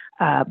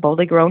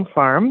Boldly Grown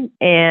Farm.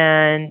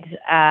 And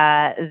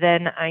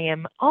then I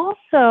am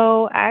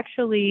also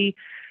actually,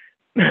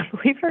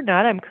 believe it or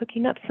not, I'm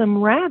cooking up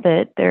some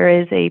rabbit.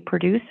 There is a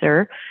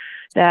producer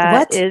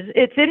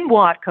it's in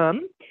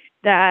Whatcom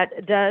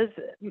that does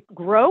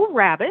grow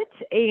rabbit,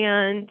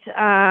 and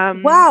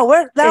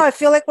I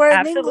feel like we're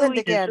in England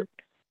again.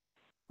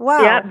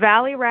 Wow. Yeah,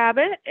 Valley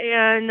Rabbit,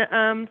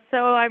 and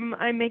so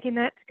I'm making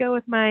that to go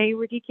with my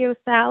radicchio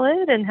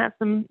salad and have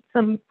some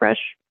fresh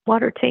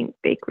Water Tank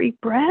Bakery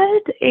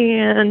bread,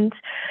 and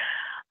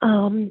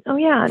and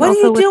what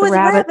also do you do with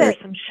rabbit? There's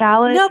some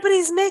shallot.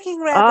 Nobody's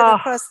making rabbit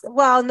across.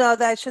 Well, no,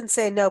 I shouldn't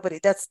say nobody.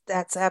 That's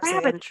absolutely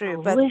Rabbit's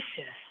untrue. Delicious.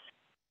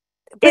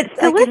 But it's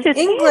delicious. In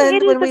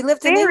England, when we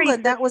lived in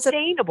England, that was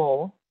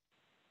sustainable.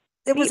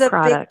 It was a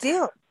big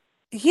deal.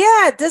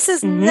 Yeah, this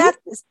is not.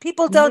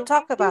 People don't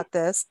talk about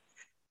this.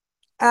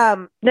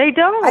 They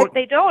don't.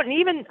 And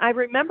even I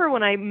remember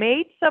when I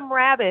made some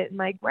rabbit,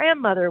 my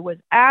grandmother was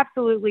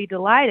absolutely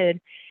delighted.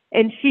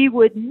 and she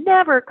would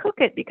never cook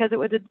it because it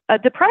was a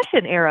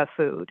Depression era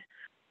food.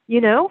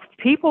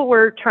 People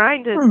were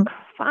trying to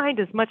find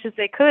as much as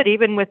they could,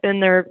 even within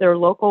their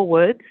local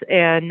woods,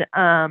 and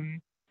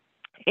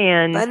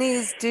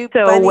bunnies do.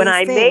 So bunnies when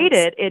I things. made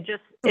it,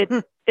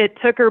 it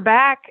took her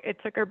back. It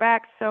took her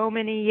back so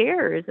many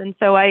years, and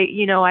so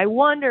I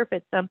wonder if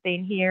it's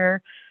something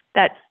here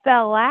that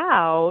fell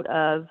out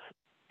of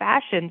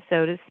fashion,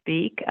 so to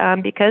speak,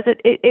 because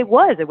it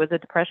was a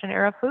Depression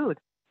era food,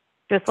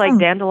 just like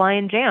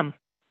dandelion jam.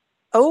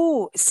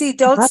 Oh, see,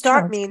 don't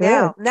start me good.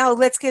 now. Now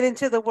let's get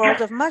into the world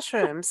of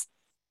mushrooms,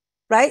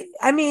 right?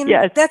 I mean,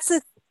 yes. that's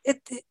the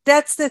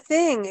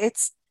thing.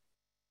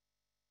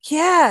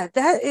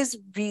 That is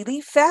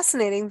really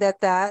fascinating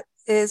that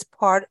is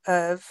part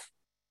of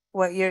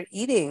what you're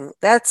eating.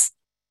 Because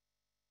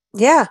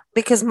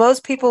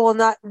most people will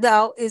not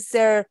know. Is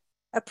there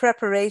a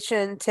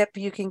preparation tip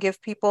you can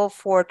give people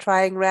for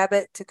trying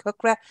rabbit to cook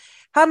rabbit?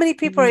 How many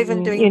people are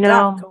even doing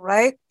duck,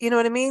 right? You know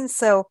what I mean?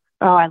 So.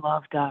 Oh, I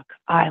love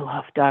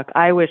duck.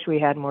 I wish we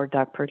had more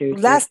duck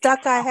producers. Last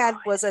duck I had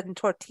was a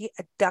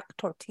duck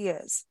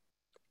tortillas.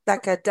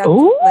 Like a duck,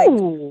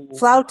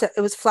 flauta.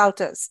 It was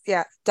flautas.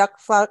 Yeah, duck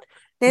flout.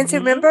 Nancy,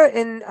 remember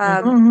in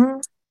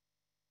the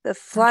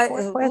fly?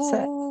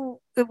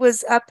 It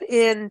was up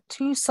in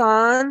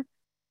Tucson.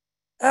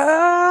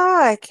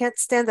 Oh, I can't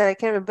stand that. I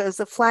can't remember. It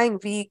was a Flying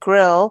V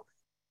grill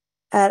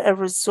at a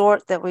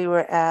resort that we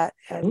were at.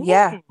 And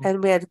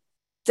and we had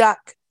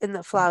duck in the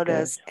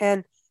flautas.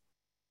 And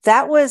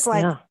that was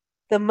like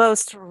the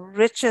most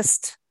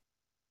richest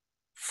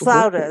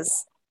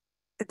flautas.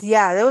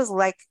 Yeah, it was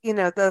like,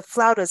 the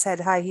flautas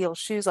had high heel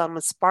shoes on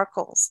with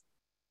sparkles,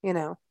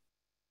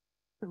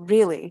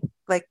 really.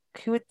 Like,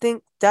 who would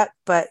think duck?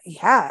 But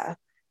yeah,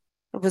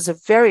 it was a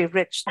very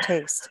rich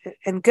taste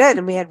and good.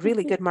 And we had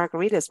really good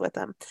margaritas with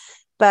them.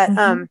 But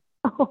but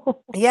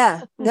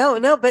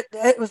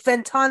it was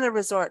Ventana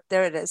Resort.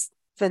 There it is.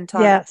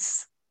 Ventana.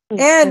 Yes.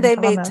 And they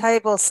made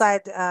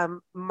tableside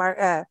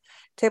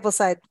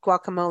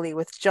guacamole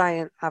with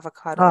giant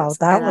avocados.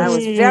 And I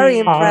was very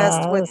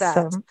impressed with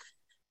that.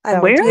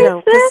 Where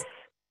is this?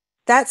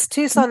 That's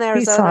Tucson,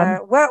 Arizona,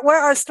 where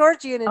our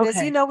storage unit is.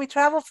 We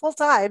travel full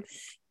time,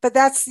 but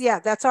that's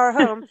our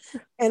home.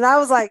 And I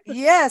was like,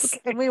 yes.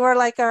 And we were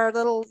like our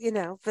little,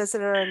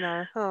 visitor in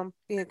our home,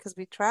 because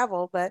we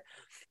travel. But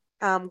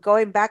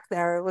going back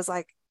there, it was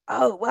like,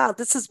 oh, wow,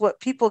 this is what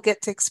people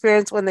get to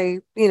experience when they,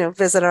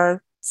 visit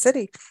our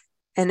city.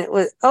 And it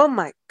was, oh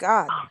my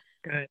God. Oh,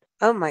 good.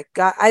 Oh my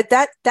God.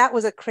 That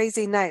was a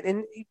crazy night.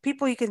 And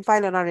people, you can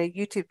find it on a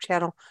YouTube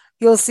channel.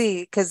 You'll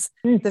see, because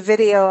the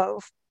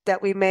video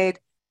that we made,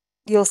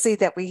 you'll see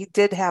that we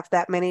did have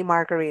that many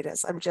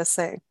margaritas. I'm just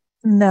saying.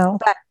 No.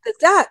 But the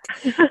duck.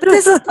 But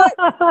this is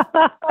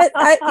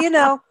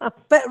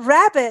but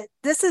rabbit,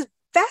 this is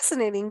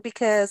fascinating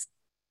because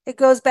it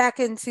goes back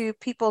into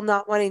people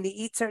not wanting to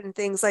eat certain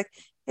things. Like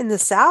in the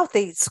South,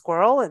 they eat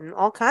squirrel and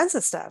all kinds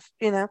of stuff,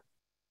 And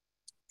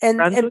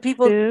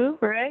people stew,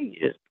 right? You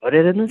just put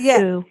it in the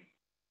stew.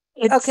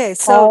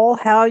 It's all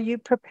how you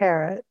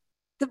prepare it.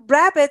 The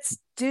rabbits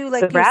do,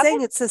 like you're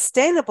saying, it's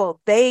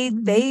sustainable. They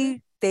do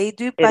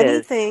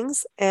bunny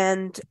things,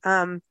 and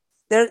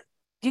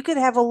you could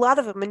have a lot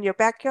of them in your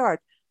backyard.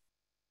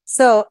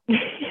 So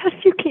yes,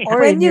 you can.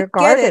 Or in your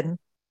garden.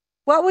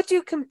 What would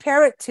you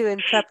compare it to in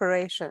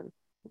preparation,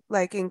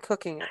 like in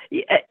cooking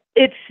it?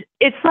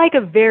 It's like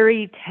a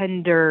very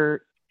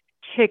tender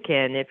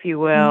chicken, if you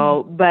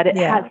will, but it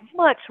has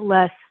much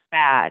less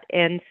fat.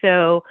 And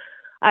so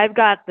I've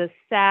got the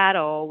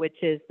saddle,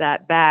 which is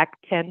that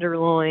back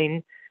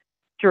tenderloin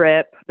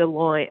strip, the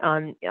loin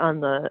on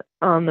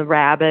the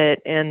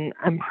rabbit, and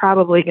I'm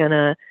probably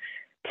gonna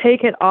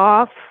take it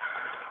off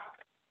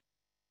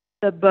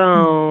the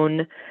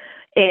bone.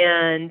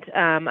 And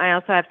I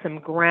also have some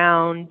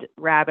ground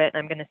rabbit.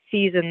 I'm gonna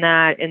season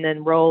that and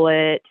then roll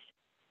it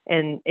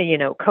and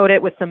coat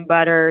it with some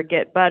butter,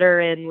 get butter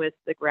in with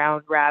the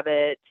ground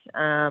rabbit,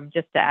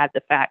 just to add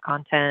the fat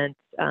content.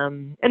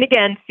 And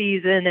again,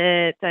 season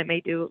it. I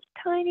may do a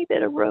tiny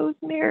bit of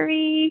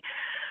rosemary,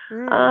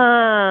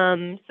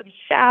 some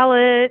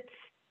shallots,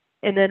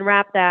 and then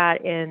wrap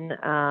that in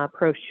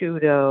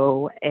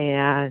prosciutto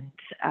and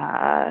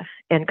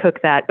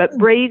cook that. But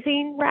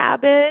braising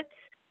rabbit,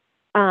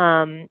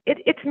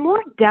 it's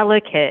more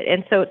delicate,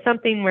 and so it's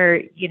something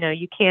where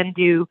you can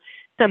do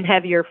some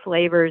heavier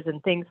flavors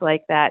and things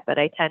like that, but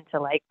I tend to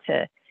like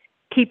to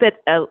keep it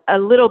a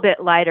little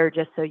bit lighter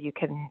just so you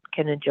can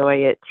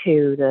enjoy it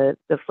too, the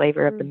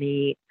flavor of the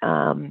meat.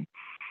 And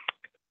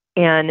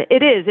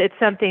it's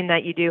something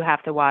that you do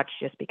have to watch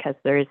just because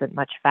there isn't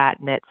much fat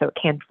in it, so it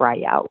can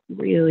dry out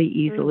really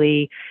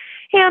easily.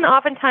 And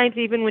oftentimes,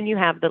 even when you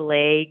have the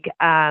leg,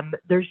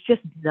 there's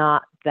just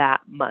not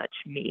that much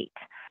meat.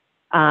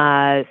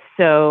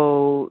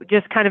 So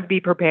just kind of be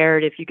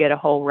prepared if you get a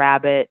whole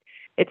rabbit.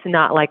 It's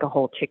not like a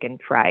whole chicken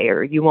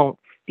fryer. You won't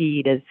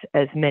feed as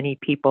many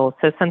people.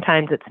 So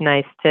sometimes it's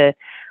nice to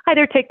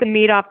either take the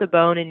meat off the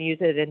bone and use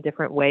it in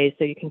different ways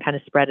so you can kind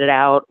of spread it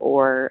out,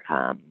 or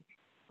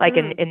Like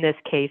in this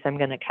case, I'm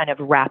going to kind of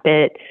wrap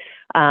it.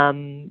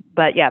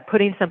 But yeah,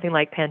 putting something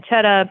like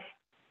pancetta,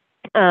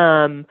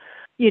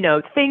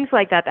 things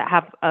like that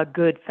have a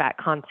good fat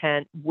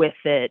content with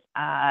it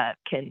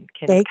can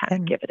kind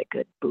of give it a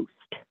good boost.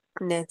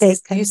 Nancy,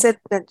 you said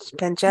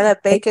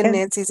pancetta, bacon.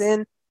 Nancy's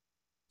in.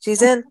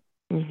 She's in.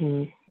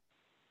 Mm-hmm.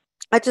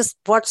 I just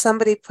watched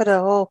somebody put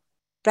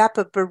wrap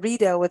a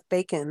burrito with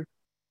bacon.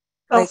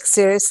 Like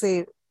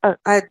seriously,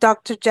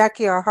 Dr.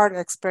 Jackie, our heart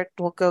expert,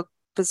 will go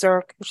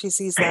berserk if she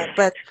sees that.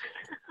 But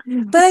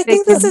I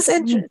think this is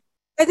interesting.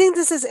 I think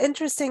this is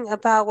interesting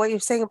about what you're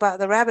saying about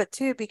the rabbit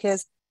too,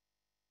 because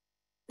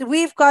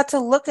we've got to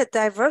look at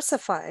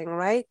diversifying,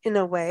 right, in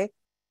a way.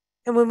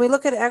 And when we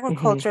look at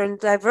agriculture and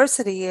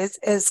diversity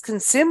as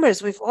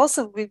consumers, we've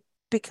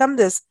become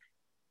this,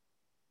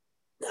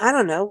 I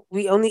don't know,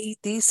 we only eat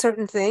these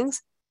certain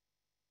things.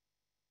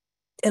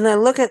 And I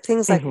look at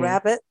things like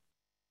rabbit,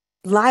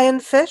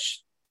 lionfish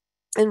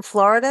in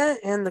Florida,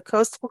 and the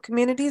coastal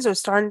communities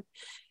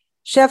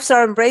chefs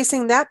are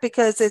embracing that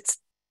because it's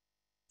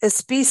a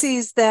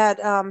species that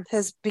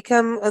has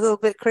become a little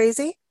bit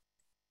crazy.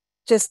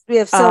 Just we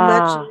have so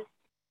much.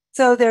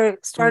 So they're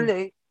starting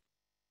to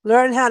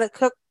learn how to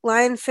cook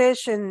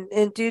lionfish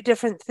and do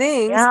different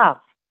things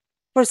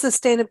for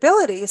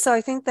sustainability. So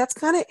I think that's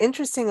kind of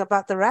interesting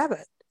about the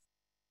rabbit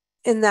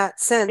in that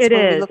sense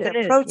when we look at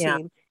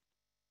protein.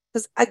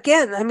 Because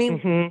again, I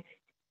mean,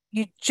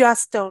 you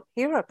just don't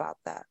hear about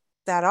that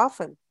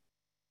often.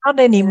 Not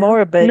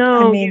anymore, but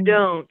no, I mean, you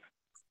don't.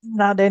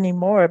 Not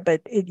anymore,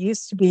 but it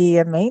used to be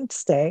a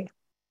mainstay,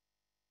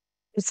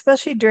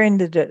 especially during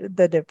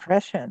the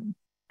Depression.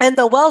 And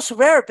the Welsh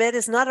rarebit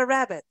is not a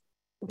rabbit.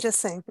 I'm just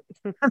saying.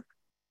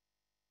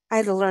 I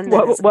had to learn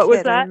that as a kid. What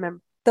was that? I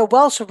remember. The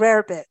Welsh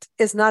rarebit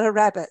is not a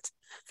rabbit.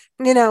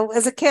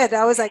 As a kid,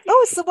 I was like,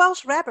 oh, it's the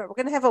Welsh rabbit. We're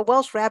going to have a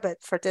Welsh rabbit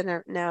for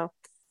dinner. No.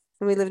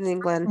 And we live in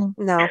England.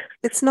 No,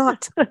 it's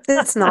not.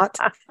 It's not.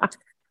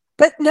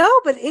 But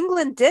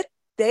England did.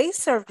 They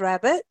served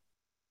rabbit.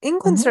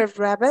 England served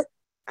rabbit.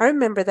 I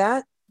remember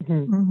that.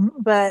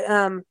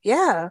 But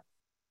yeah,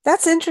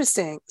 that's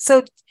interesting.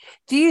 So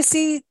do you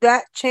see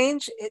that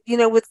change,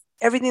 with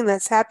everything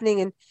that's happening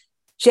in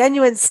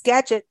genuine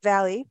Skagit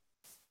Valley?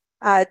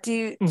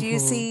 Do you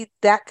see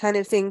that kind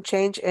of thing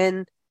change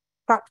in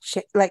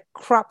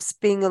crops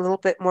being a little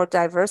bit more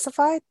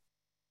diversified,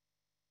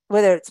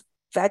 whether it's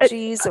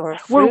veggies or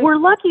fruit? We're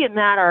lucky in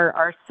that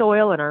our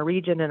soil and our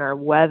region and our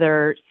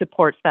weather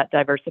supports that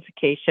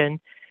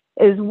diversification,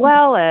 as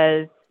well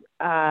as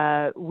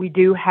we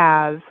do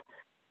have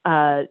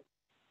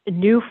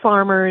new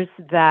farmers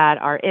that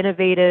are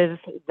innovative,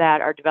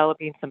 that are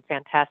developing some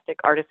fantastic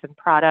artisan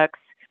products.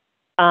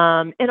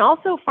 And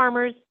also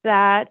farmers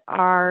that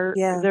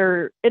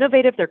they're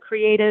innovative, they're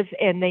creative,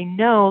 and they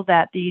know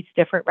that these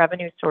different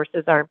revenue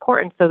sources are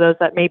important. So those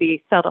that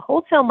maybe sell to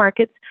wholesale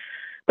markets,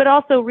 but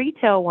also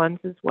retail ones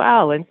as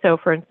well. And so,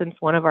 for instance,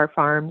 one of our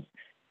farms,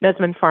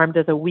 Mesman Farm,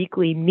 does a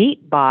weekly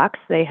meat box.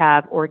 They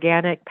have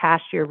organic,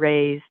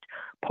 pasture-raised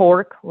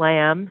pork,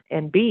 lamb,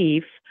 and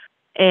beef.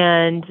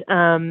 And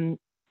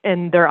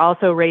they're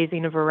also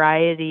raising a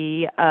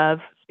variety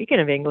of, speaking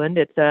of England,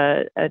 it's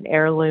an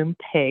heirloom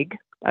pig,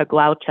 a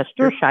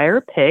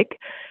Gloucestershire pig,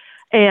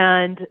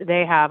 and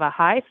they have a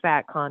high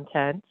fat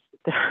content.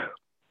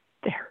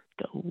 They're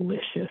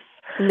delicious.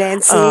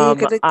 Nancy, you're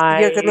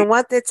gonna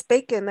want its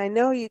bacon. I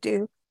know you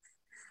do.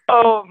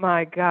 Oh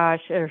my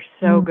gosh, they're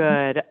so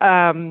good.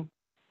 And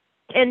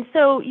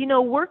so,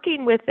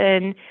 working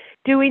within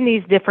doing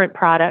these different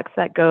products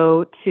that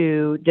go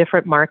to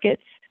different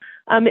markets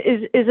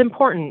is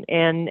important,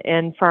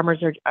 and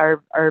farmers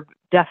are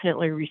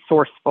definitely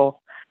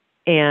resourceful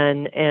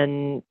and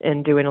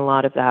doing a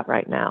lot of that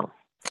right now.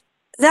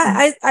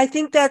 That I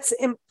think that's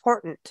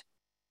important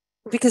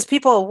because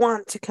people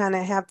want to kind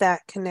of have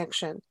that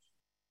connection,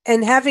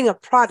 and having a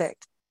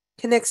product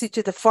connects you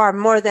to the farm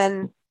more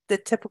than the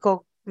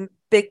typical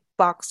big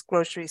box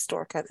grocery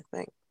store kind of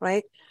thing,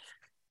 right?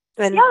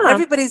 And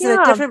everybody's in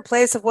a different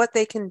place of what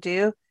they can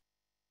do.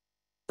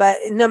 But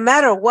no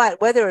matter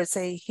what, whether it's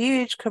a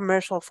huge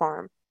commercial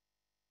farm,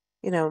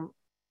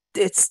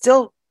 it's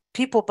still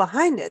people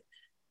behind it.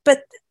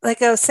 But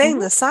like I was saying,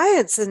 the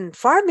science in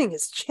farming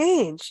has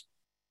changed.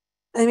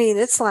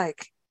 It's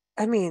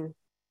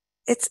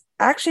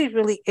actually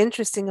really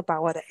interesting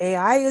about what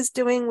AI is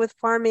doing with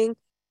farming,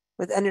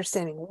 with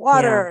understanding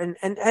water. And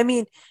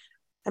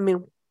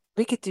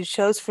we could do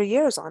shows for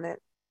years on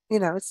it.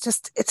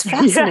 It's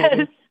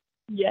fascinating.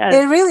 Yes.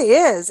 It really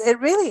is. It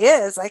really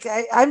is.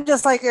 I'm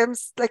as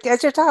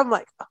you're talking, I'm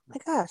like, oh my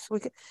gosh, we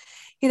could,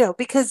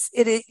 because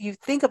you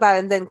think about it,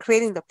 and then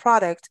creating the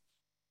product.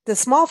 The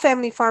small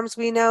family farms,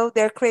 we know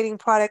they're creating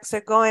products.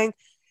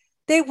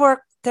 They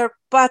work their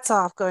butts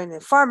off going to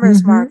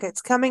farmers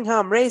markets, coming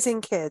home, raising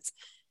kids,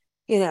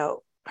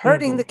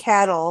 herding the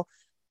cattle,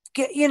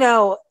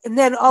 and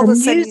then all of a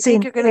sudden you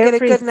think you're going to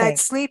get a good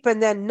night's sleep,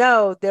 and then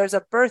no, there's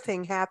a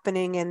birthing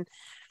happening, and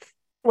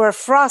where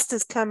frost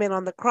has come in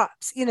on the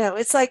crops.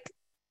 It's like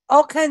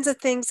all kinds of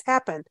things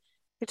happen.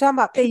 You're talking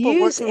about people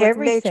working with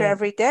nature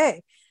every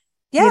day.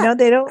 Yeah.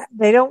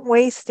 They don't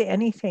waste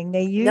anything.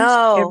 They use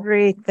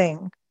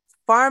everything.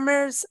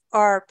 Farmers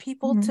are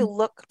people to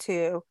look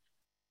to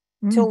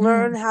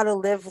learn how to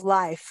live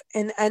life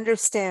and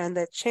understand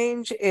that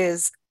change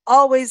is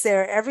always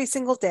there every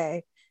single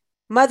day.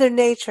 Mother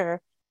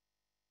Nature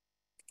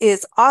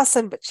is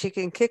awesome, but she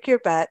can kick your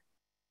butt.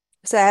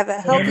 So I have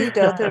a healthy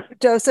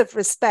dose of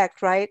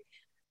respect, right?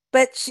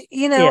 But,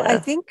 I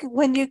think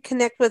when you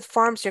connect with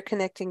farms, you're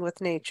connecting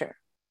with nature,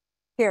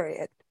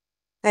 period.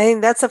 I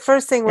think that's the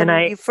first thing when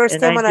you first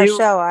came on our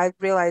show, I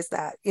realized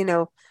that,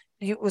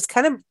 it was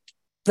kind of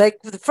like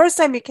the first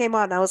time you came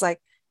on, I was like,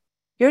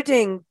 you're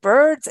doing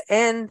birds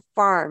and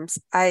farms.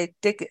 I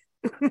dig it.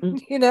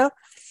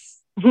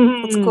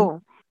 It's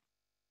cool.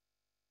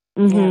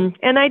 Yeah.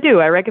 And I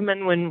do. I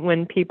recommend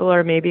when people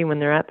are when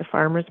they're at the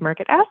farmer's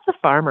market, ask the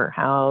farmer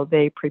how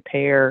they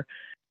prepare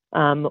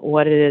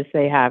what it is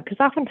they have, because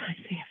oftentimes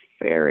they have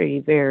very,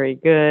 very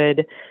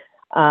good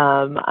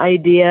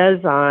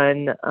ideas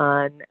on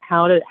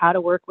how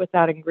to work with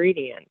that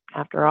ingredient.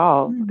 After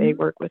all, they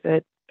work with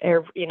it,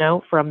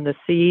 from the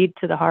seed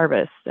to the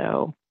harvest.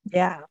 So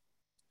yeah,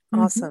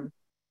 awesome.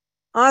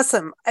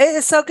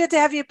 It's so good to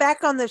have you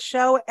back on the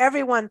show,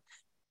 everyone.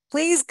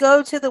 Please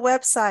go to the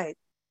website,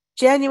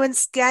 Genuine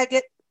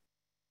Skagit.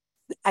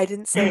 I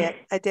didn't say it.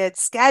 I did.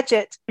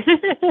 Skagit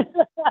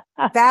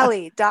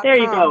Valley.com. There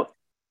you go.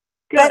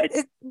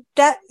 Good.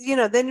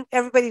 Then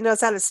everybody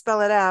knows how to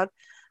spell it out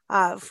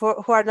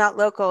for who are not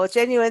local.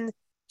 Genuine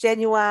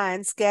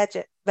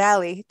Skagit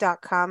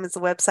Valley.com is the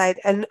website.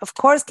 And of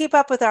course, keep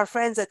up with our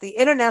friends at the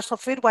International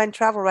Food, Wine,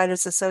 Travel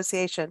Writers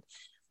Association.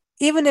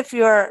 Even if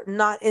you're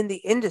not in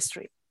the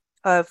industry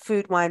of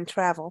food, wine,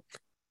 travel,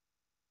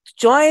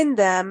 join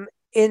them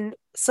in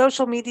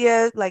social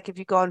media. Like if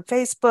you go on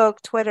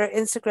Facebook, Twitter,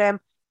 Instagram,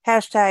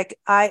 hashtag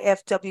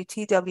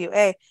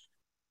IFWTWA,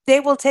 they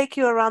will take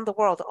you around the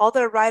world, all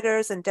their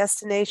writers and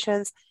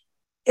destinations.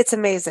 It's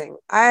amazing.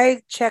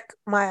 I check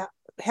my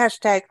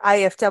hashtag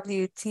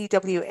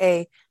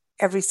IFWTWA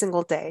every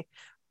single day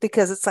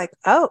because it's like,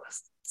 oh,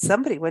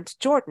 somebody went to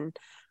Jordan.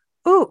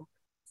 Ooh,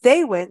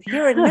 they went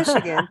here in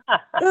Michigan.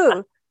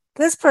 Ooh,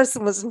 this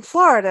person was in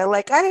Florida.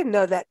 Like, I didn't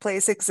know that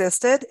place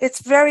existed.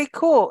 It's very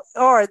cool.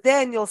 Or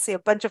then you'll see a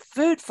bunch of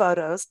food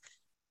photos.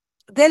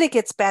 Then it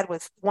gets bad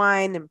with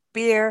wine and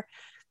beer.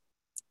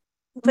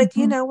 But,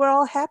 we're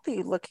all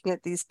happy looking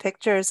at these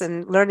pictures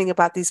and learning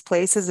about these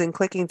places and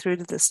clicking through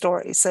to the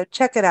stories. So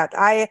check it out.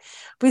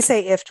 We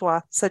say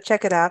IFTWA, so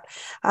check it out.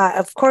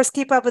 Of course,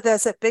 keep up with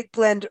us at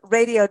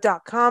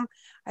bigblendradio.com.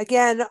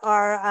 Again,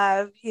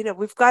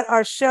 we've got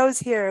our shows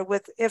here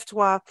with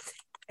IFTWA.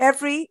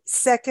 Every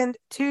second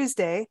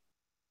Tuesday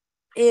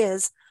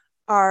is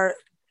our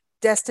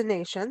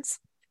destinations,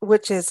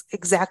 which is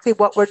exactly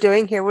what we're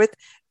doing here with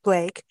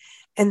Blake.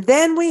 And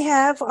then we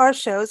have our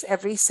shows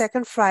every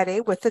second Friday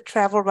with the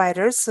travel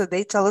writers. So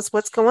they tell us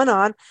what's going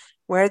on,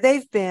 where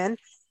they've been.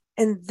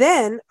 And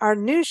then our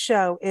new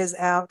show is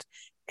out,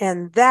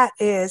 and that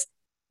is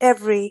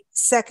every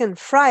second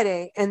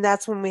Friday. And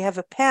that's when we have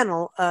a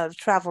panel of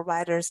travel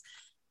writers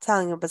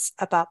telling us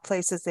about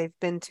places they've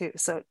been to.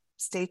 So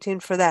stay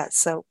tuned for that.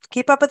 So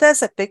keep up with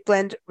us at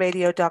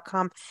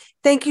bigblendradio.com.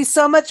 Thank you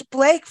so much,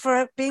 Blake,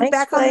 for being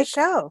back on the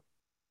show.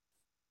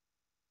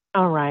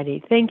 All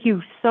righty. Thank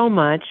you so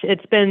much.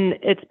 It's been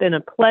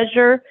a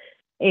pleasure,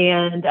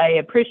 and I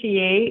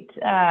appreciate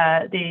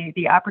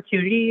the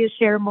opportunity to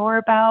share more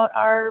about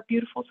our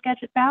beautiful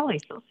Skagit Valley.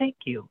 So thank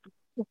you.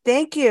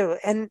 Thank you.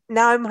 And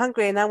now I'm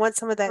hungry, and I want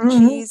some of that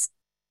cheese.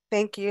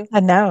 Thank you. I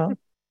know.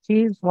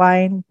 Cheese,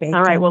 wine, bacon.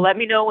 All right. Well, let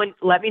me know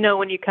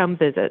when you come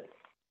visit.